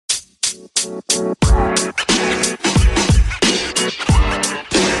Hello,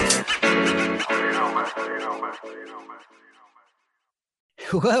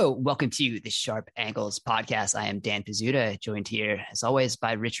 welcome to the Sharp Angles podcast. I am Dan Pizzuta, joined here as always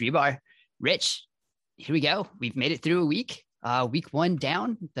by Rich Rebar. Rich, here we go. We've made it through a week. Week one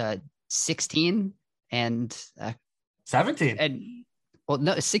down, 16 and 17. And well,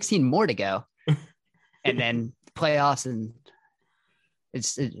 no, 16 more to go, and then playoffs, and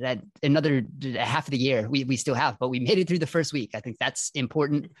it's that another half of the year we still have. But we made it through the first week. I think that's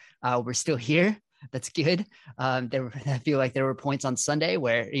important. We're still here. That's good. I feel like there were points on Sunday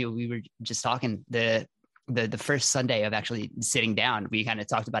where we were just talking the first Sunday of actually sitting down. We kind of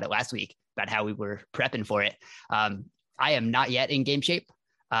talked about it last week about how we were prepping for it. I am not yet in game shape.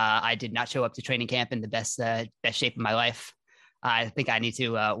 I did not show up to training camp in the best shape of my life. I think I need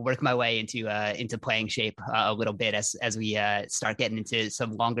to work my way into playing shape a little bit as we start getting into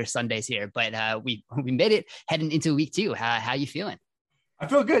some longer Sundays here. But we made it heading into week two. How you feeling? I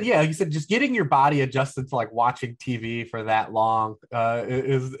feel good. Yeah, like you said, just getting your body adjusted to like watching TV for that long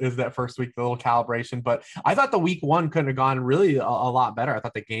is that first week, the little calibration. But I thought the week one couldn't have gone really a lot better. I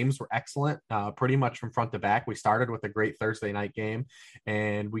thought the games were excellent, pretty much from front to back. We started with a great Thursday night game,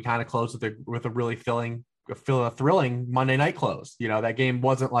 and we kind of closed with a really thrilling Monday night close. That game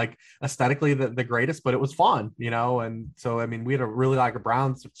wasn't like aesthetically the greatest, but it was fun, and so I mean, we had a really like the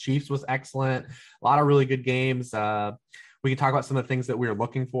Browns Chiefs was excellent, a lot of really good games. We can talk about some of the things that we were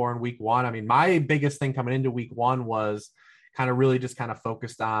looking for in week one. I mean, my biggest thing coming into week one was kind of really just kind of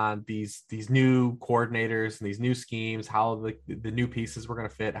focused on these new coordinators and these new schemes, how the new pieces were going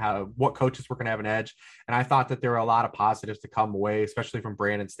to fit, what coaches were going to have an edge. And I thought that there were a lot of positives to come away, especially from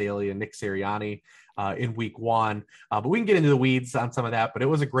Brandon Staley and Nick Sirianni in week one. But we can get into the weeds on some of that, but it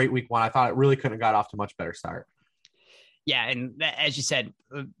was a great week one. I thought it really couldn't have got off to a much better start. Yeah. And as you said,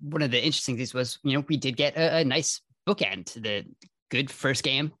 one of the interesting things was, we did get a nice bookend, the good first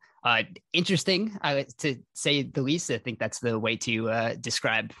game. Interesting, to say the least. I think that's the way to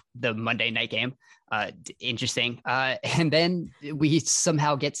describe the Monday night game. Interesting. And then we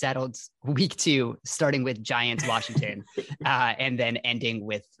somehow get saddled week two, starting with Giants, Washington, and then ending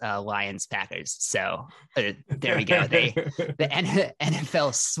with Lions, Packers. So there we go. The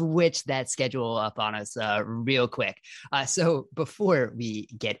NFL switched that schedule up on us real quick. So before we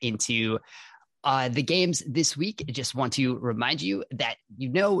get into the games this week, I just want to remind you that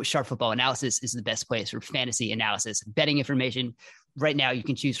Sharp Football Analysis is the best place for fantasy analysis, betting information. Right now, you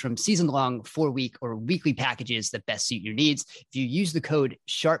can choose from season-long, 4-week, or weekly packages that best suit your needs. If you use the code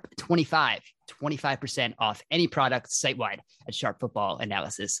SHARP25, 25% off any product site-wide at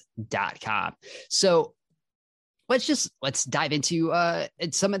sharpfootballanalysis.com. So let's dive into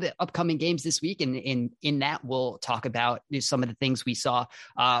some of the upcoming games this week. And in that, we'll talk about some of the things we saw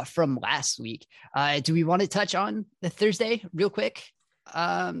from last week. Do we want to touch on the Thursday real quick?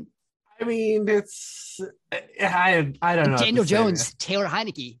 I mean, I don't know. Daniel Jones, Taylor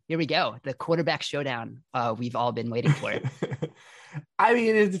Heinicke. Here we go. The quarterback showdown we've all been waiting for. I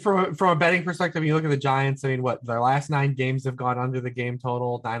mean, from a betting perspective, you look at the Giants. I mean, their last 9 games have gone under the game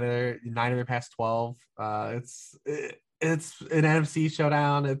total. 9 of their past 12. It's an NFC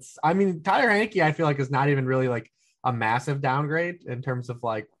showdown. Tyler Heinicke, I feel like, is not even really like a massive downgrade in terms of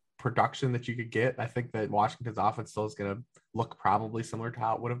like production that you could get. I think that Washington's offense still is going to look probably similar to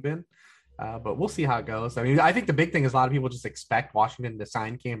how it would have been. But we'll see how it goes. I mean, I think the big thing is a lot of people just expect Washington to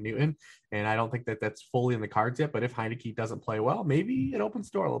sign Cam Newton, and I don't think that that's fully in the cards yet. But if Heinicke doesn't play well, maybe it opens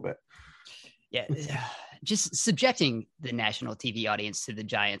the door a little bit. Yeah, just subjecting the national TV audience to the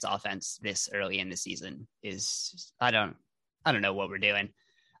Giants offense this early in the season is, I don't know what we're doing.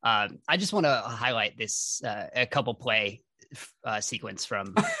 I just want to highlight this a couple play sequence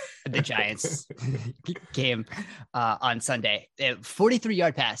from the Giants game on Sunday.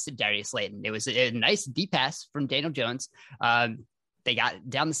 43-yard pass to Darius Slayton. It was a nice deep pass from Daniel Jones. They got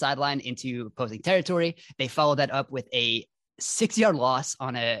down the sideline into opposing territory. They followed that up with a 6-yard loss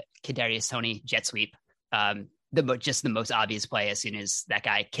on a Kadarius Toney jet sweep. Just the most obvious play as soon as that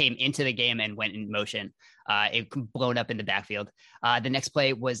guy came into the game and went in motion. It blown up in the backfield. The next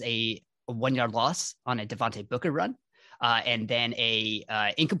play was a 1-yard loss on a Devontae Booker run. And then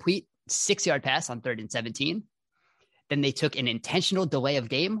a incomplete 6-yard pass on 3rd and 17. Then they took an intentional delay of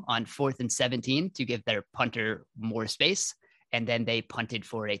game on 4th and 17 to give their punter more space. And then they punted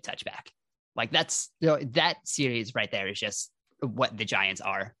for a touchback. Like that series right there is just what the Giants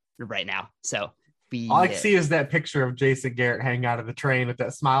are right now. So all I see is that picture of Jason Garrett hanging out of the train with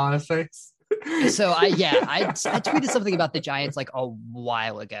that smile on his face. So I tweeted something about the Giants like a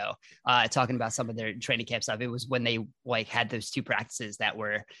while ago, talking about some of their training camp stuff. It was when they like had those two practices that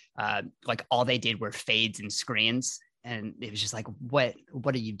were like all they did were fades and screens, and it was just like, what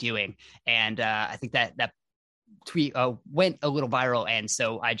are you doing? And I think that tweet went a little viral, and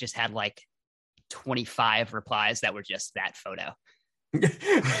so I just had like 25 replies that were just that photo.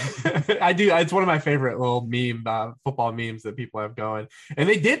 I do. It's one of my favorite little football memes that people have going. And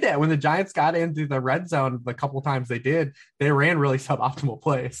they did that when the Giants got into the red zone. The couple of times they ran really suboptimal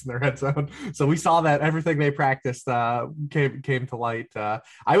plays in the red zone. So we saw that everything they practiced came to light.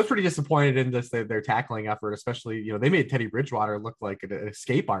 I was pretty disappointed in their tackling effort, especially, they made Teddy Bridgewater look like an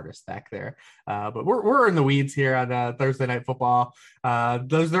escape artist back there. But we're in the weeds here on Thursday Night Football.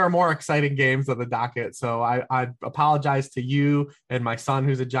 There are more exciting games on the docket. So I apologize to you and my son,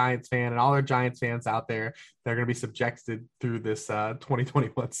 who's a Giants fan, and all our Giants fans out there. They're going to be subjected through this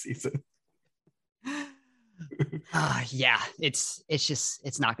 2021 season. Yeah, it's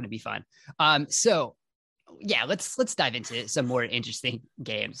not going to be fun. So yeah, let's dive into some more interesting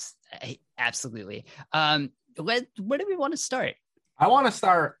games. Absolutely. Where do we want to start? I want to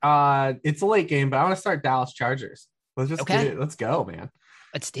start. It's a late game, but I want to start Dallas Chargers. Let's go, man.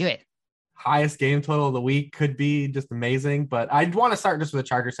 Let's do it. Highest game total of the week, could be just amazing, but I want to start just with the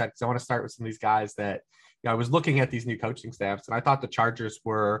Chargers side because I want to start with some of these guys that I was looking at these new coaching staffs, and I thought the Chargers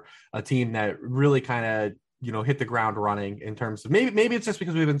were a team that really kind of hit the ground running in terms of maybe it's just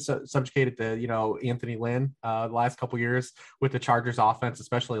because we've been subjugated to Anthony Lynn the last couple of years with the Chargers offense,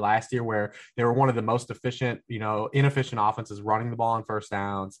 especially last year where they were one of the most efficient, inefficient offenses running the ball on first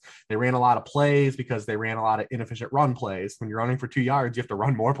downs. They ran a lot of plays because they ran a lot of inefficient run plays. When you're running for 2 yards, you have to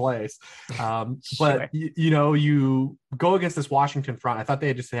run more plays. Sure. But you go against this Washington front. I thought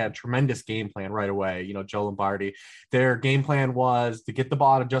they just had a tremendous game plan right away. Joe Lombardi, their game plan was to get the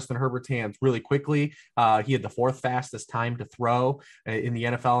ball to Justin Herbert's hands really quickly. He had the fourth fastest time to throw in the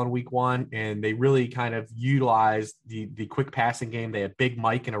NFL in week one, and they really kind of utilized the quick passing game. They had Big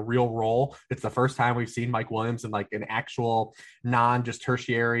Mike in a real role. It's the first time we've seen Mike Williams in like an actual just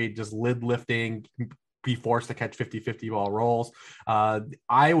tertiary, just lid lifting, be forced to catch 50-50 ball rolls.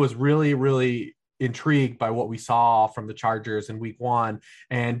 I was really, really intrigued by what we saw from the Chargers in week one,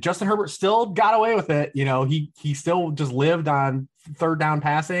 and Justin Herbert still got away with it. He still just lived on third down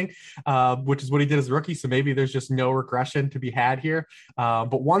passing, which is what he did as a rookie. So maybe there's just no regression to be had here.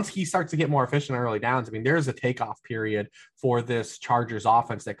 But once he starts to get more efficient on early downs, there's a takeoff period for this Chargers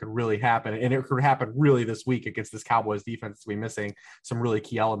offense that could really happen. And it could happen really this week against this Cowboys defense to be missing some really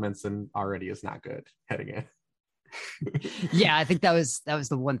key elements and already is not good heading in. Yeah, I think that was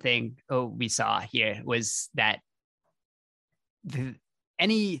the one thing we saw here was that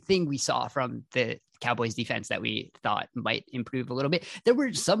anything we saw from the Cowboys defense that we thought might improve a little bit. There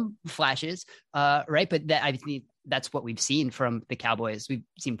were some flashes, right? But I think that's what we've seen from the Cowboys. We've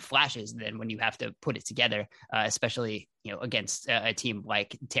seen flashes. Then when you have to put it together, especially against a team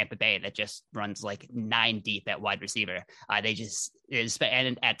like Tampa Bay that just runs like 9 deep at wide receiver, they just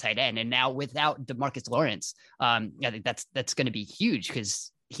and at tight end. And now without DeMarcus Lawrence, I think that's going to be huge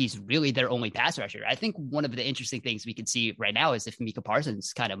because he's really their only pass rusher. I think one of the interesting things we can see right now is if Micah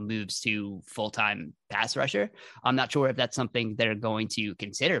Parsons kind of moves to full-time pass rusher. I'm not sure if that's something they're going to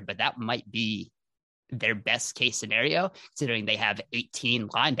consider, but that might be their best case scenario, considering they have 18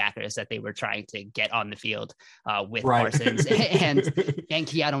 linebackers that they were trying to get on the field with Parsons and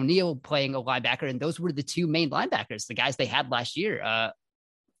Keanu Neal playing a linebacker. And those were the two main linebackers, the guys they had last year,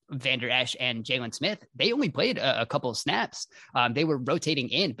 Vander Esch and Jalen Smith. They only played a couple of snaps. They were rotating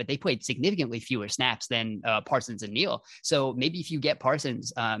in, but they played significantly fewer snaps than Parsons and Neal. So maybe if you get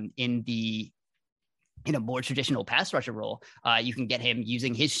Parsons in a more traditional pass rusher role, you can get him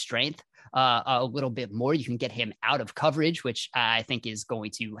using his strength a little bit more. You can get him out of coverage, which I think is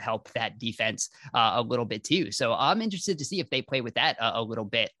going to help that defense a little bit too. So I'm interested to see if they play with that a little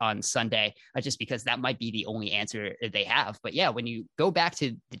bit on Sunday, just because that might be the only answer they have. But yeah, when you go back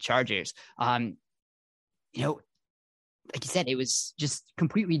to the Chargers, like you said, it was just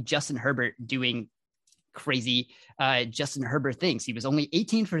completely Justin Herbert doing crazy Justin Herbert things. He was only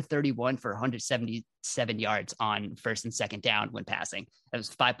 18 for 31 for 177 yards on first and second down when passing. That was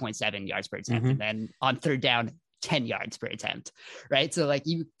 5.7 yards per attempt. And then on third down, 10 yards per attempt, right? So like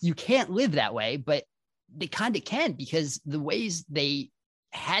you can't live that way, but they kind of can, because the ways they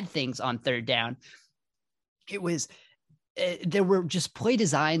had things on third down, it was there were just play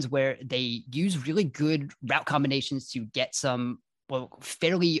designs where they use really good route combinations to get some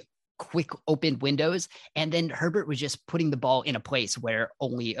fairly quick open windows. And then Herbert was just putting the ball in a place where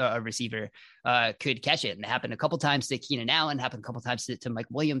only a receiver could catch it. And it happened a couple times to Keenan Allen, happened a couple times to Mike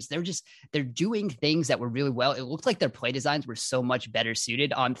Williams. They're doing things that were really well. It looked like their play designs were so much better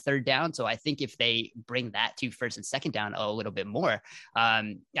suited on third down. So I think if they bring that to first and second down a little bit more,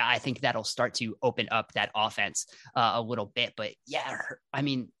 I think that'll start to open up that offense a little bit. But yeah, I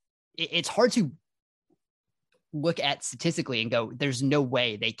mean, it's hard to look at statistically and go, there's no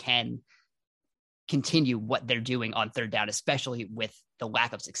way they can continue what they're doing on third down, especially with the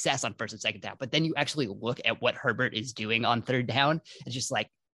lack of success on first and second down. But then you actually look at what Herbert is doing on third down. It's just like,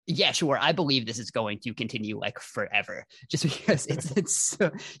 yeah, sure. I believe this is going to continue like forever, just because it's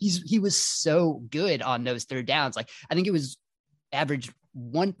so, he was so good on those third downs. Like, I think it was averaged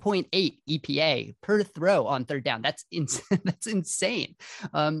 1.8 EPA per throw on third down. That's that's insane.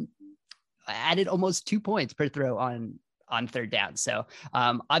 Added almost 2 points per throw on third down. So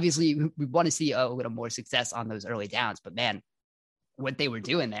obviously we want to see a little more success on those early downs, but man, what they were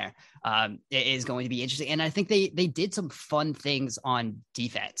doing there is going to be interesting. And I think they did some fun things on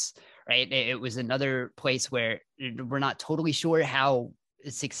defense, right? It was another place where we're not totally sure how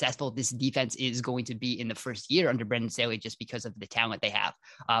successful this defense is going to be in the first year under Brandon Staley, just because of the talent they have.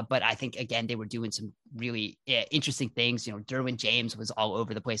 But I think, again, they were doing some really interesting things. You know, Derwin James was all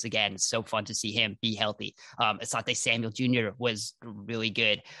over the place again. It's so fun to see him be healthy. Asante Samuel Jr. was really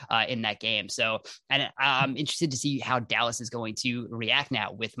good in that game. So, and I'm interested to see how Dallas is going to react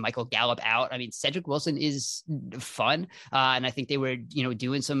now with Michael Gallup out. I mean, Cedric Wilson is fun. And I think they were,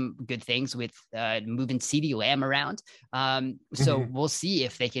 doing some good things with moving CeeDee Lamb around. So we'll see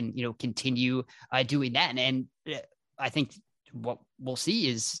if they can, continue doing that. And I think what we'll see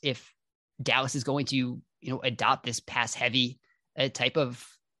is if Dallas is going to, adopt this pass heavy type of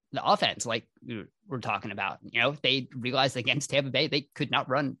the offense, like we're talking about. They realized against Tampa Bay, they could not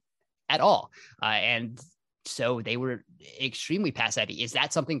run at all. And so they were extremely pass heavy. Is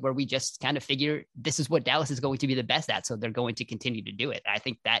that something where we just kind of figure this is what Dallas is going to be the best at, so they're going to continue to do it? I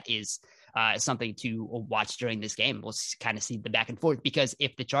think that is something to watch during this game. We'll kind of see the back and forth, because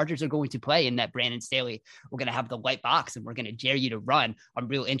if the Chargers are going to play in that Brandon Staley, we're going to have the light box and we're going to dare you to run, I'm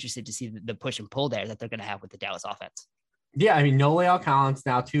real interested to see the push and pull there that they're going to have with the Dallas offense. Yeah, I mean, no La'el Collins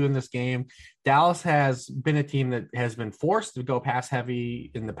now too in this game. Dallas has been a team that has been forced to go pass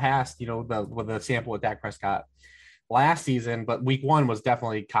heavy in the past, with the sample with Dak Prescott last season, but week one was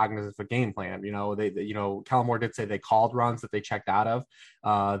definitely cognizant of a game plan. Kellen Moore did say they called runs that they checked out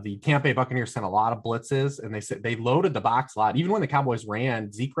of. The Tampa Bay Buccaneers sent a lot of blitzes, and they said they loaded the box a lot. Even when the Cowboys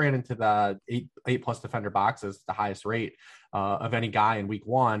ran, Zeke ran into the eight plus defender boxes, the highest rate of any guy in week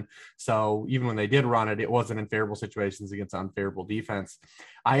one. So even when they did run it, it wasn't in favorable situations against unfavorable defense.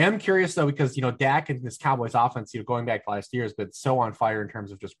 I am curious though, because, Dak and this Cowboys offense, going back to last year, has been so on fire in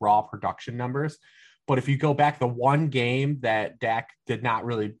terms of just raw production numbers. But if you go back, the one game that Dak did not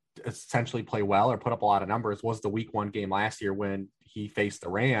really essentially play well or put up a lot of numbers was the week one game last year when he faced the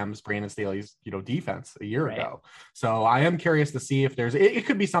Rams, Brandon Staley's, defense a year ago. So I am curious to see if it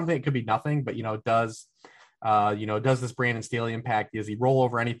could be something, it could be nothing, but, does this Brandon Staley impact? Does he roll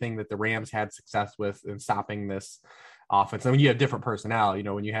over anything that the Rams had success with in stopping this offense? And when you have different personnel,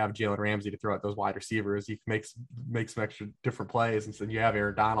 when you have Jalen Ramsey to throw at those wide receivers, you can make some extra different plays. And so you have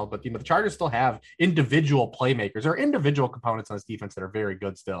Aaron Donald, but the Chargers still have individual playmakers or individual components on this defense that are very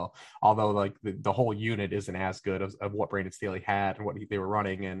good still. Although like the whole unit isn't as good of what Brandon Staley had and what they were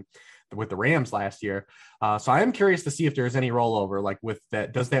running and with the Rams last year. So I am curious to see if there's any rollover, like with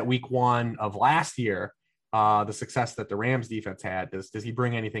that. Does that week one of last year, the success that the Rams defense had, does he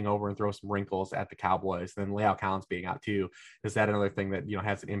bring anything over and throw some wrinkles at the Cowboys? Then La'el Collins being out too, is that another thing that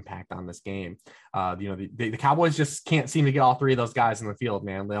has an impact on this game? The Cowboys just can't seem to get all three of those guys in the field,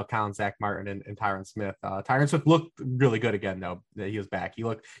 man. La'el Collins, Zach Martin, and Tyron Smith. Tyron Smith looked really good again though. He was back. He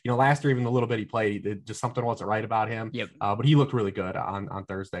looked, last year, even the little bit he played, just something wasn't right about him. Yep. But he looked really good on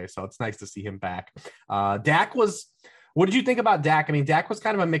Thursday, so it's nice to see him back. Dak was. What did you think about Dak? I mean, Dak was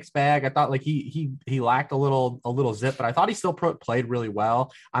kind of a mixed bag. I thought like he lacked a little zip, but I thought he still played really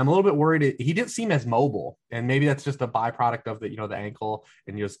well. I'm a little bit worried he didn't seem as mobile, and maybe that's just a byproduct of the ankle,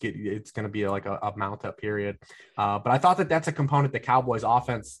 and it's going to be like a mount up period. But I thought that's a component the Cowboys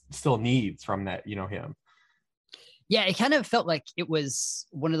offense still needs from that him. Yeah, it kind of felt like it was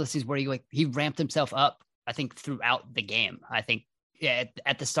one of those things where he ramped himself up, I think, throughout the game. I think. Yeah,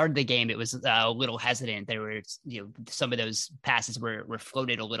 at the start of the game, it was a little hesitant. There were, some of those passes were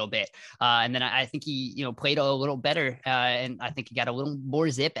floated a little bit. And then I think he, played a little better. And I think he got a little more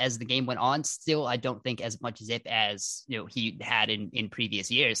zip as the game went on. Still, I don't think as much zip as, he had in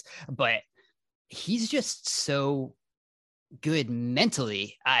previous years. But he's just so good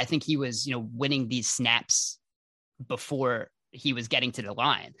mentally. I think he was, winning these snaps before he was getting to the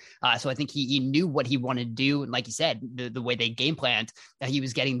line. So I think he knew what he wanted to do. And like you said, the way they game planned, he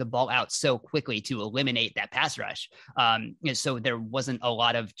was getting the ball out so quickly to eliminate that pass rush. So there wasn't a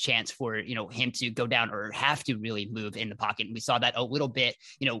lot of chance for, him to go down or have to really move in the pocket. And we saw that a little bit,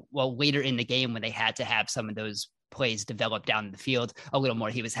 later in the game when they had to have some of those plays develop down the field a little more.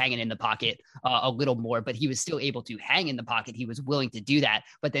 He was hanging in the pocket a little more, but he was still able to hang in the pocket. He was willing to do that.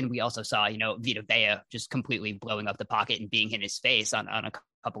 But then we also saw, Vita Vea just completely blowing up the pocket and being in his face on a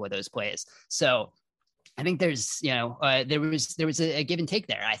couple of those plays. So I think there's, there was a give and take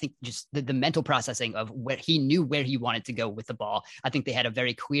there. I think just the mental processing of where he knew where he wanted to go with the ball. I think they had a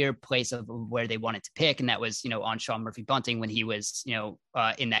very clear place of where they wanted to pick. And that was, on Sean Murphy Bunting when he was,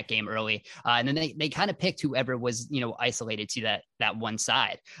 in that game early. And then they kind of picked whoever was, isolated to that one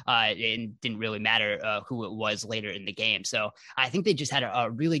side. And didn't really matter who it was later in the game. So I think they just had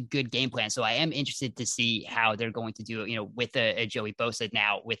a really good game plan. So I am interested to see how they're going to do it, with a Joey Bosa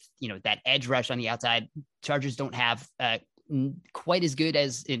now with, that edge rush on the outside. Chargers don't have quite as good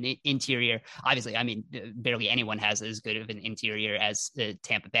as an interior. Obviously, I mean, barely anyone has as good of an interior as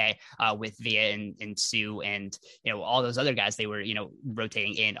Tampa Bay with Vea and Sue and, all those other guys they were,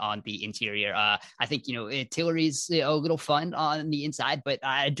 rotating in on the interior. I think, Tillery's a little fun on the inside, but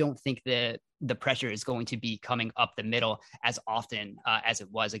I don't think the pressure is going to be coming up the middle as often as it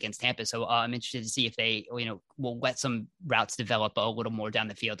was against Tampa. So I'm interested to see if they, will let some routes develop a little more down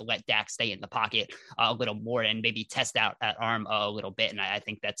the field, to let Dak stay in the pocket a little more and maybe test out that arm a little bit. And I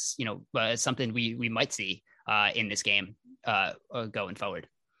think that's, something we might see in this game going forward.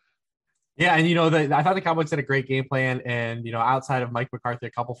 Yeah, and I thought the Cowboys had a great game plan, and outside of Mike McCarthy,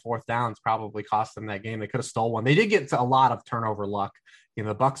 a couple fourth downs probably cost them that game. They could have stole one. They did get a lot of turnover luck.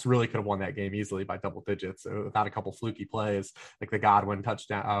 The Bucs really could have won that game easily by double digits without a couple fluky plays like the Godwin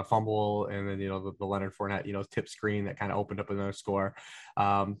touchdown fumble, and then the Leonard Fournette tip screen that kind of opened up another score.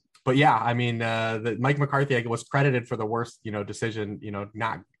 But yeah, I mean, the Mike McCarthy was credited for the worst decision,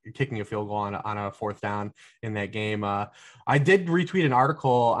 not kicking a field goal on a fourth down in that game. I did retweet an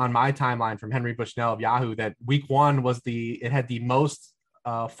article on my timeline from Henry Bushnell of Yahoo that week one it had the most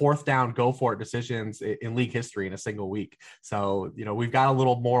fourth down go for it decisions in league history in a single week. So, we've got a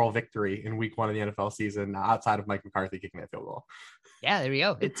little moral victory in week one of the NFL season outside of Mike McCarthy kicking that field goal. Yeah, there we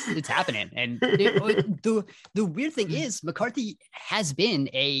go. It's happening. And the weird thing is McCarthy has been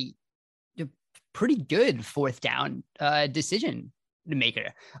a pretty good fourth down decision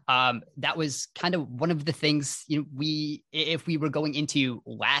maker. That was kind of one of the things, if we were going into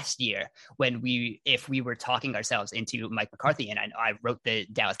last year if we were talking ourselves into Mike McCarthy, and I wrote the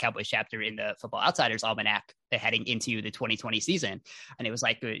Dallas Cowboys chapter in the Football Outsiders Almanac heading into the 2020 season. And it was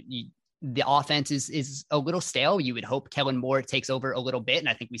like, the offense is a little stale. You would hope Kellen Moore takes over a little bit. And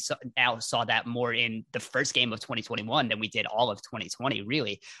I think we saw that more in the first game of 2021 than we did all of 2020,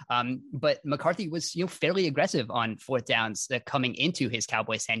 really. But McCarthy was, fairly aggressive on fourth downs coming into his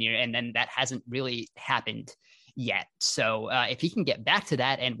Cowboys tenure. And then that hasn't really happened yet. So if he can get back to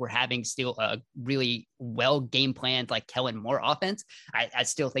that, and we're having still a really well game planned like Kellen Moore offense, I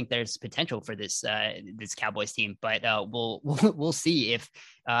still think there's potential for this Cowboys team. But we'll see if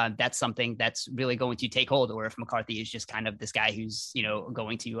that's something that's really going to take hold, or if McCarthy is just kind of this guy who's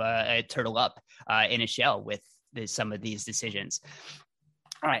going to turtle up in a shell with some of these decisions.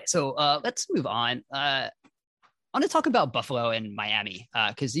 All right, so let's move on. I want to talk about Buffalo and Miami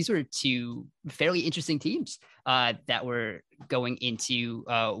because these were two fairly interesting teams that were going into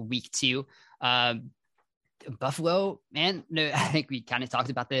week two. Buffalo, man, I think we kind of talked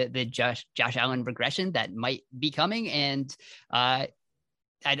about the Josh Allen regression that might be coming, and I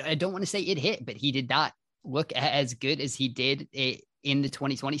don't want to say it hit, but he did not look as good as he did in the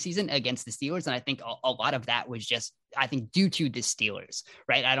 2020 season against the Steelers. And I think a lot of that was just, due to the Steelers,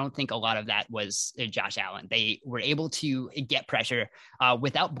 right? I don't think a lot of that was Josh Allen. They were able to get pressure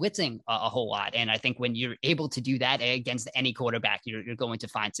without blitzing a whole lot. And I think when you're able to do that against any quarterback, you're going to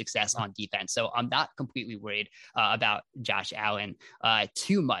find success on defense. So I'm not completely worried about Josh Allen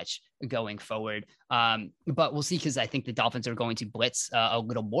too much going forward. But we'll see, because I think the Dolphins are going to blitz a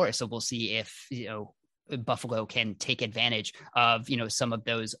little more. So we'll see if, Buffalo can take advantage of, some of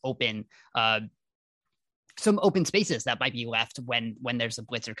those open spaces that might be left when there's a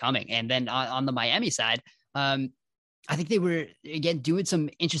blitzer coming. And then on the Miami side, I think they were, again, doing some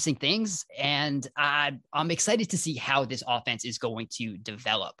interesting things, and I'm excited to see how this offense is going to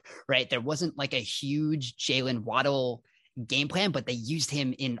develop, right? There wasn't like a huge Jalen Waddle game plan, but they used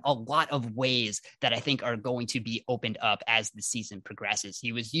him in a lot of ways that I think are going to be opened up as the season progresses.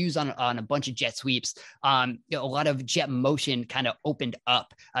 He was used on a bunch of jet sweeps. A lot of jet motion kind of opened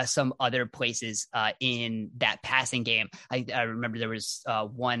up some other places in that passing game. I remember there was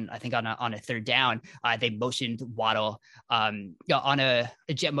one, I think on a third down, they motioned Waddle on a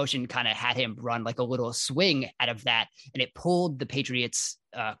jet motion, kind of had him run like a little swing out of that, and it pulled the Patriots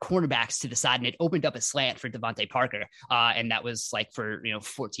cornerbacks to the side, and it opened up a slant for Devontae Parker, and that was like for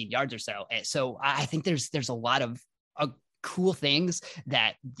 14 yards or so. And so I think there's a lot of cool things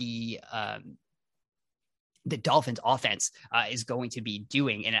that the Dolphins offense is going to be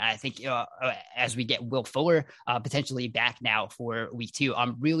doing. And I think as we get Will Fuller potentially back now for week 2,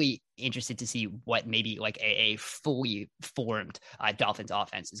 I'm really interested to see what maybe like a fully formed Dolphins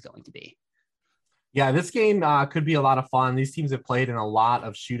offense is going to be. Yeah, this game could be a lot of fun. These teams have played in a lot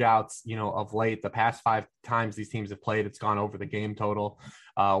of shootouts, of late. The past 5 times these teams have played, it's gone over the game total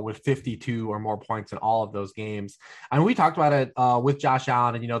with 52 or more points in all of those games. I mean, we talked about it with Josh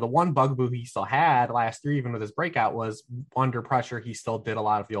Allen, and, the one bugaboo he still had last year, even with his breakout, was under pressure. He still did a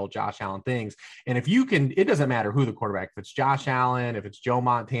lot of the old Josh Allen things. And if you can, it doesn't matter who the quarterback, if it's Josh Allen, if it's Joe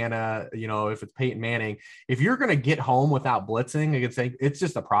Montana, if it's Peyton Manning, if you're going to get home without blitzing, I could say it's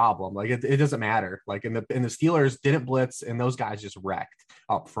just a problem. Like it doesn't matter. Like the Steelers didn't blitz, and those guys just wrecked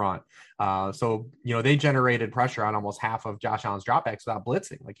up front. So they generated pressure on almost half of Josh Allen's dropbacks without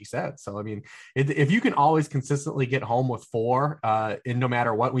blitzing, like you said. So I mean, if you can always consistently get home with 4, and no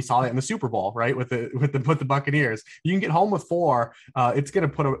matter what, we saw that in the Super Bowl, right? With the Buccaneers, you can get home with 4. It's going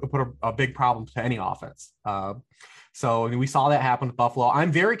to put a big problem to any offense. So I mean, we saw that happen with Buffalo.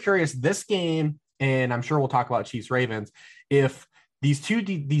 I'm very curious this game, and I'm sure we'll talk about Chiefs Ravens, if these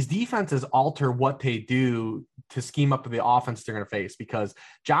defenses alter what they do to scheme up the offense they're going to face, because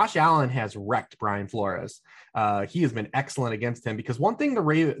Josh Allen has wrecked Brian Flores. He has been excellent against him, because one thing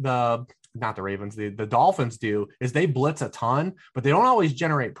the Dolphins do is they blitz a ton, but they don't always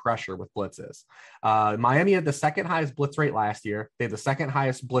generate pressure with blitzes. Miami had the second highest blitz rate last year. They had the second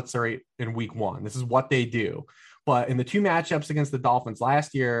highest blitz rate in week 1. This is what they do. But in the 2 matchups against the Dolphins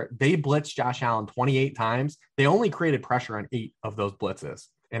last year, they blitzed Josh Allen 28 times. They only created pressure on 8 of those blitzes.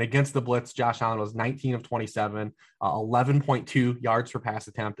 And against the blitz, Josh Allen was 19 of 27, 11.2 yards per pass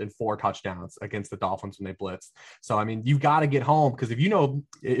attempt, and 4 touchdowns against the Dolphins when they blitzed. So, I mean, you've got to get home, because if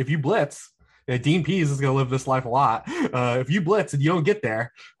you blitz, Dean Pease is going to live this life a lot. If you blitz and you don't get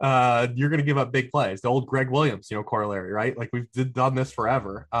there, you're going to give up big plays. The old Greg Williams, corollary, right? Like we've done this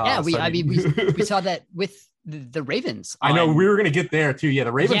forever. We saw that with the Ravens. I know we were going to get there too. Yeah,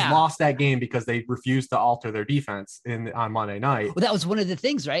 the Ravens lost that game because they refused to alter their defense on Monday night. Well, that was one of the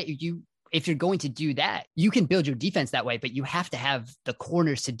things, right? If you're going to do that, you can build your defense that way, but you have to have the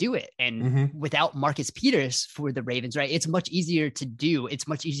corners to do it. And without Marcus Peters for the Ravens, right, it's much easier to do. It's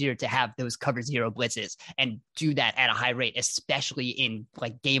much easier to have those cover 0 blitzes and do that at a high rate, especially in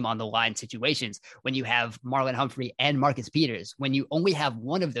like game on the line situations when you have Marlon Humphrey and Marcus Peters. When you only have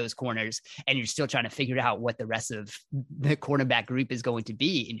one of those corners and you're still trying to figure out what the rest of the cornerback group is going to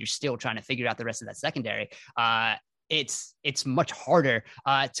be, and you're still trying to figure out the rest of that secondary, it's much harder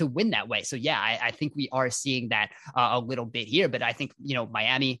to win that way. So yeah, I think we are seeing that a little bit here, but I think,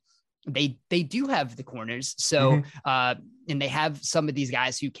 Miami, they do have the corners. So, and they have some of these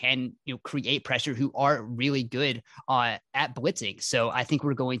guys who can, create pressure, who are really good at blitzing. So I think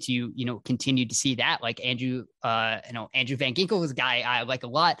we're going to, continue to see that. Like Andrew Van Ginkel is a guy I like a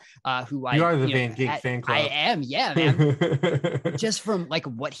lot. You are the Van Ginkel fan club. I am, yeah, man. Just from like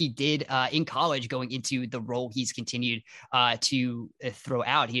what he did in college, going into the role he's continued to throw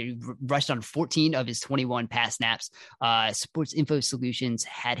out. He rushed on 14 of his 21 pass snaps. Sports Info Solutions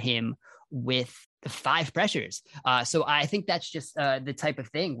had him with 5 pressures. So I think that's just the type of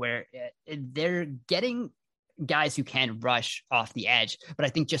thing where they're getting guys who can rush off the edge, but I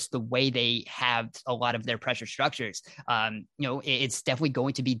think just the way they have a lot of their pressure structures, it's definitely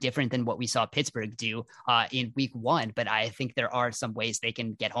going to be different than what we saw Pittsburgh do in week 1. But I think there are some ways they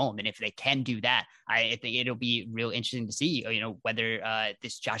can get home. And if they can do that, I think it'll be real interesting to see, whether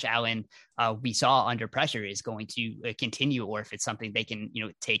this Josh Allen we saw under pressure is going to continue, or if it's something they can,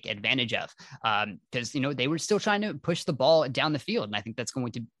 take advantage of. Because, they were still trying to push the ball down the field. And I think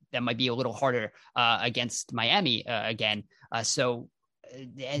that might be a little harder against Miami again.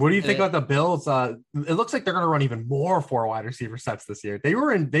 What do you think about the Bills? It looks like they're going to run even more 4 wide receiver sets this year. They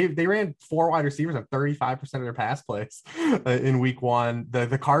ran 4 wide receivers on 35% of their pass plays in week 1.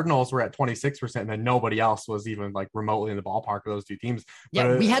 The Cardinals were at 26%, and then nobody else was even like remotely in the ballpark of those 2 teams. Yeah,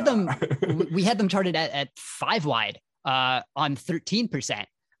 but, we had them charted at 5 wide on 13%.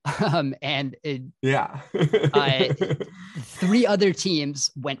 And yeah. uh, three other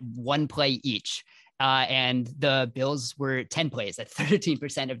teams went one play each. And the Bills were 10 plays at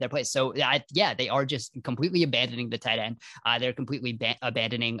 13% of their plays. So yeah, they are just completely abandoning the tight end. They're completely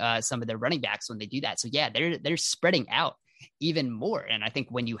abandoning some of their running backs when they do that. So yeah, they're spreading out even more. And I think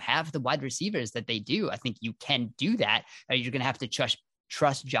when you have the wide receivers that they do, I think you can do that. You're going to have to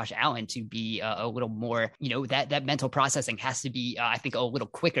trust Josh Allen to be a little more, that mental processing has to be, I think, a little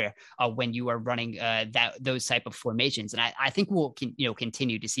quicker when you are running those type of formations. And I think we'll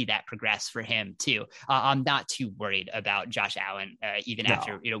continue to see that progress for him too. I'm not too worried about Josh Allen even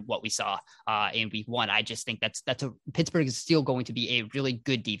after what we saw in week one. I just think Pittsburgh is still going to be a really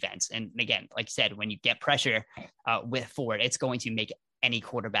good defense. And again, like I said, when you get pressure with Ford, it's going to make any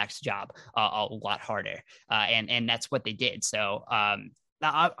quarterback's job a lot harder. And that's what they did. So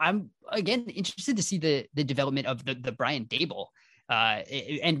I'm again interested to see the development of the Brian Daboll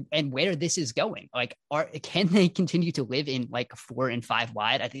and where this is going. Like, can they continue to live in like 4 and 5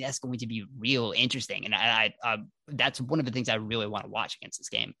 wide? I think that's going to be real interesting. And I that's one of the things I really want to watch against this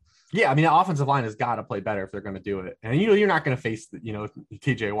game. Yeah, I mean, the offensive line has got to play better if they're going to do it. And, you're not going to face,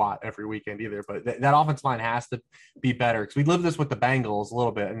 TJ Watt every weekend either. But that offensive line has to be better because we lived this with the Bengals a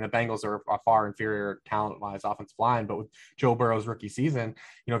little bit. And the Bengals are a far inferior talent-wise offensive line. But with Joe Burrow's rookie season,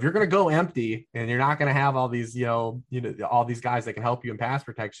 if you're going to go empty and you're not going to have all these, all these guys that can help you in pass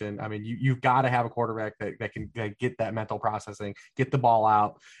protection, I mean, you've got to have a quarterback that can get that mental processing, get the ball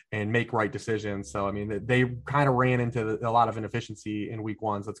out, and make right decisions. So, I mean, they kind of ran into a lot of inefficiency in week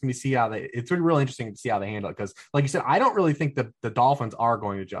one. So it's going to be it's really interesting to see how they handle it. Because like you said, I don't really think that the Dolphins are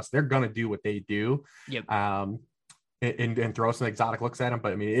going to adjust. They're going to do what they do. Yep. And throw some exotic looks at him.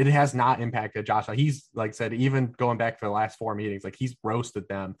 But I mean, it has not impacted Josh. He's, like I said, even going back for the last 4 meetings, like he's roasted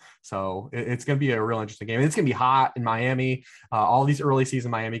them. So it's going to be a real interesting game. And it's going to be hot in Miami. All these early season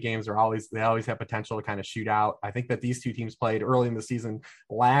Miami games they always have potential to kind of shoot out. I think that these two teams played early in the season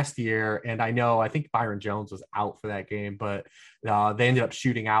last year. And I think Byron Jones was out for that game, but they ended up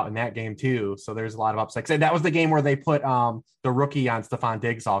shooting out in that game too. So there's a lot of upside. So that was the game where they put the rookie on Stephon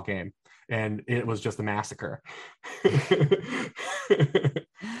Diggs all game. And it was just a massacre.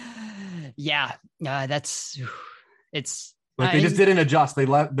 Yeah, it's like they just didn't adjust.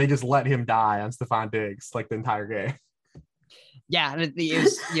 They just let him die on Stephon Diggs like the entire game. Yeah, it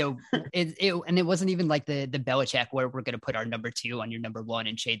was, and it wasn't even like the Belichick where we're going to put our number 2 on your number 1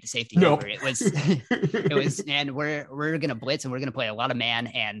 and shade the safety over. It was, and we're going to blitz and we're going to play a lot of man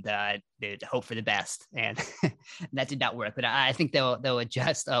and hope for the best. And that did not work. But I think they'll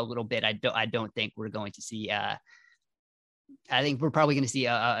adjust a little bit. I don't think we're going to see. I think we're probably going to see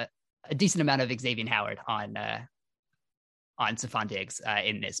a decent amount of Xavier Howard on Stephon Diggs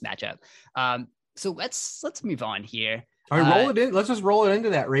in this matchup. So let's move on here. All right, roll it in. Let's just roll it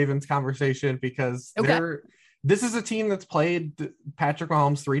into that Ravens conversation because this is a team that's played Patrick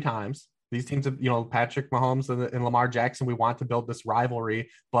Mahomes 3 times. These teams have, Patrick Mahomes and Lamar Jackson, we want to build this rivalry,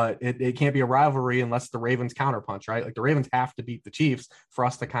 but it can't be a rivalry unless the Ravens counterpunch, right? Like the Ravens have to beat the Chiefs for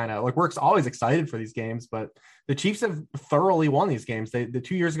us to kind of we're always excited for these games, but the Chiefs have thoroughly won these games. The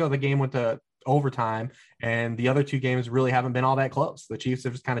 2 years ago, the game went to overtime and the other 2 games really haven't been all that close. The Chiefs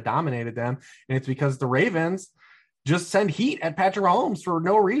have just kind of dominated them. And it's because the Ravens just send heat at Patrick Mahomes for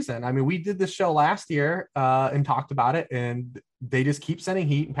no reason. I mean, we did this show last year and talked about it, and they just keep sending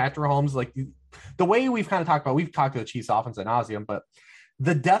heat. And Patrick Mahomes, like the way we've talked to the Chiefs offense ad nauseum, but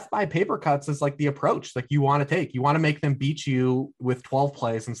the death by paper cuts is like the approach like you want to take. You want to make them beat you with 12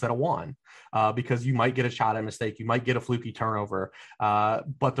 plays instead of 1. Because you might get a shot at mistake, you might get a fluky turnover.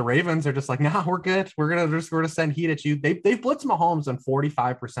 But the Ravens are just like, nah, we're good. We're gonna send heat at you. They've blitzed Mahomes on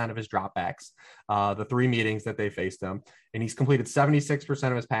 45% of his dropbacks, the 3 meetings that they faced him, and he's completed 76%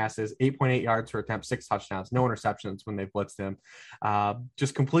 of his passes, 8.8 yards per attempt, 6 touchdowns, no interceptions when they blitzed him.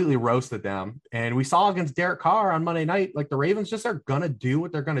 Just completely roasted them. And we saw against Derek Carr on Monday night, like the Ravens just are gonna do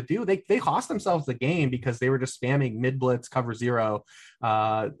what they're gonna do. They cost themselves the game because they were just spamming mid blitz cover 0.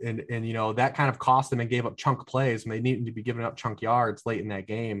 And that kind of cost them and gave up chunk plays when they needed to be giving up chunk yards late in that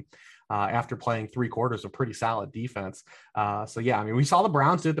game after playing 3 quarters of pretty solid defense. So yeah, I mean, we saw the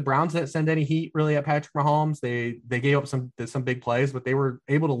Browns do it. The Browns didn't send any heat really at Patrick Mahomes. They gave up some big plays, but they were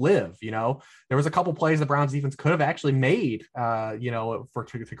able to live. There was a couple plays the Browns defense could have actually made, to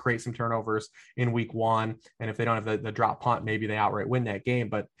create some turnovers in week 1. And if they don't have the drop punt, maybe they outright win that game.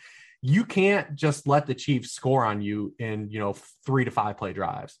 But you can't just let the Chiefs score on you in 3 to 5 play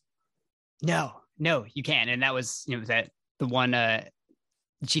drives. No, you can't. And that was, that the one, the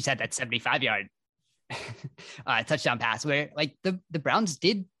Chiefs had that 75-yard touchdown pass where like the Browns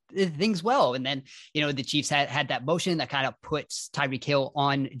did things well. And then, the Chiefs had that motion that kind of puts Tyreek Hill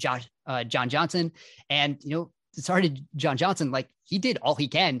on John Johnson. And, started John Johnson, like he did all he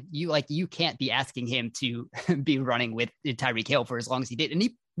can. You can't be asking him to be running with Tyreek Hill for as long as he did. And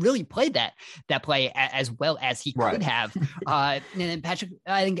he really played that play as well as he could have. And then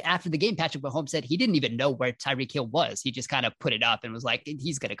I think after the game, Patrick Mahomes said he didn't even know where Tyreek Hill was. He just kind of put it up and was like,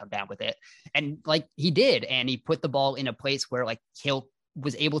 he's going to come down with it. And like he did. And he put the ball in a place where like Hill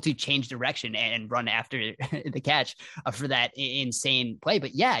was able to change direction and run after the catch for that insane play.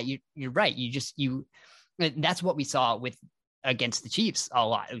 But yeah, you're right. That's what we saw against the Chiefs a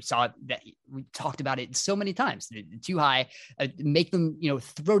lot. We saw that, we talked about it so many times. Too high, make them,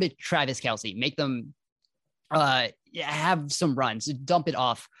 throw to Travis Kelce, make them have some runs, dump it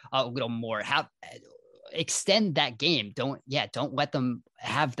off a little more, extend that game. Don't let them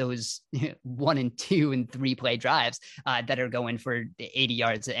have those 1 and 2 and 3 play drives that are going for 80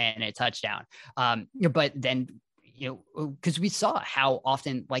 yards and a touchdown. But then, because we saw how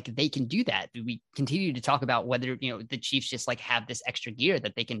often like they can do that. We continue to talk about whether, the Chiefs just like have this extra gear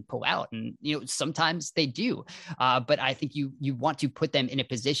that they can pull out. And, sometimes they do. But I think you want to put them in a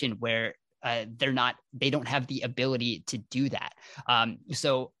position where they don't have the ability to do that.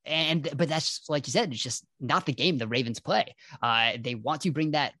 But that's, like you said, it's just not the game the Ravens play. They want to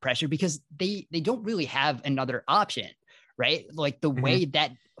bring that pressure because they don't really have another option. Right? Like the way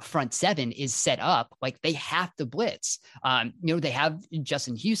that front seven is set up, like they have to blitz. They have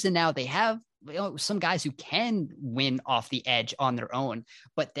Justin Houston now. They have some guys who can win off the edge on their own,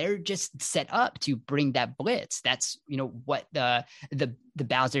 but they're just set up to bring that blitz. That's what the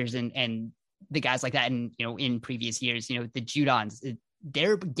Bowsers and the guys like that, and in previous years, the Judons,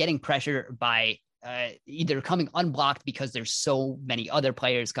 they're getting pressure by either coming unblocked because there's so many other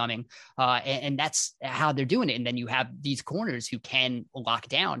players coming, and that's how they're doing it. And then you have these corners who can lock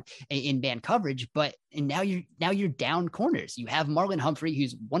down in man coverage, but now you're down corners. You have Marlon Humphrey,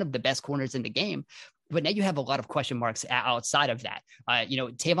 who's one of the best corners in the game, but now you have a lot of question marks outside of that.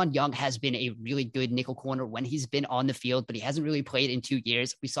 Tavon Young has been a really good nickel corner when he's been on the field, but he hasn't really played in 2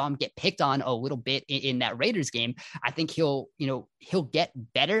 years. We saw him get picked on a little bit in that Raiders game. I think he'll get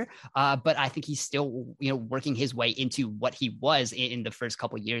better, but I think he's still, working his way into what he was in the first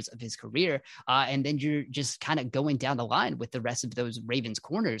couple of years of his career. And then you're just kind of going down the line with the rest of those Ravens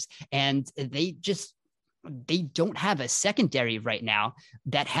corners, and they don't have a secondary right now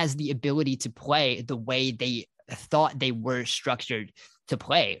that has the ability to play the way they thought they were structured to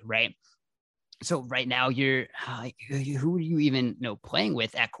play. Right. So right now who are you even playing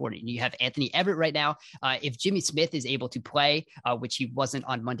with at corner? You have Anthony Everett right now. If Jimmy Smith is able to play, which he wasn't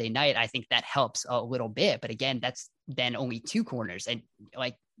on Monday night, I think that helps a little bit. But again, that's then only 2 corners. And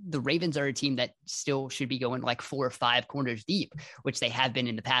like the Ravens are a team that still should be going like 4 or 5 corners deep, which they have been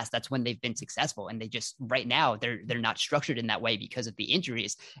in the past. That's when they've been successful. And they just right now they're not structured in that way because of the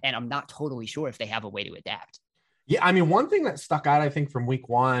injuries. And I'm not totally sure if they have a way to adapt. Yeah, I mean, one thing that stuck out, I think, from week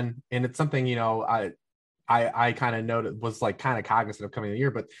 1, and it's something, I kind of noted, was like kind of cognizant of coming in the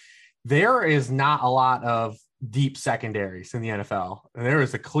year, but there is not a lot of deep secondaries in the NFL. And there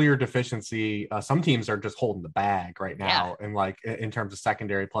is a clear deficiency. Some teams are just holding the bag right now, and like in terms of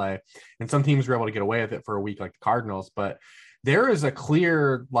secondary play, and some teams were able to get away with it for a week, like the Cardinals, but there is a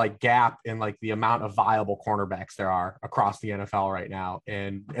clear like gap in like the amount of viable cornerbacks there are across the NFL right now.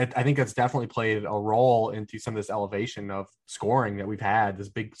 And I think that's definitely played a role into some of this elevation of scoring that we've had, this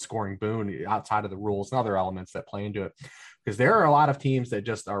big scoring boon outside of the rules and other elements that play into it. Because there are a lot of teams that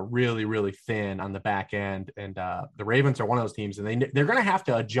just are really, really thin on the back end. And the Ravens are one of those teams, and they're going to have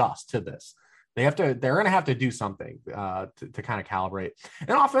to adjust to this. They're going to have to do something to kind of calibrate.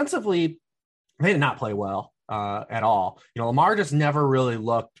 And offensively, they did not play well at all. Lamar just never really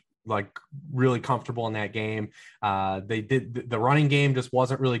looked like really comfortable in that game. The running game just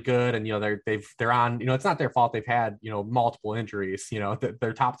wasn't really good. And, they're on, it's not their fault. They've had, multiple injuries,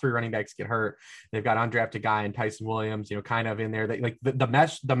 their top 3 running backs get hurt. They've got undrafted guy and Tyson Williams, kind of in there. They like the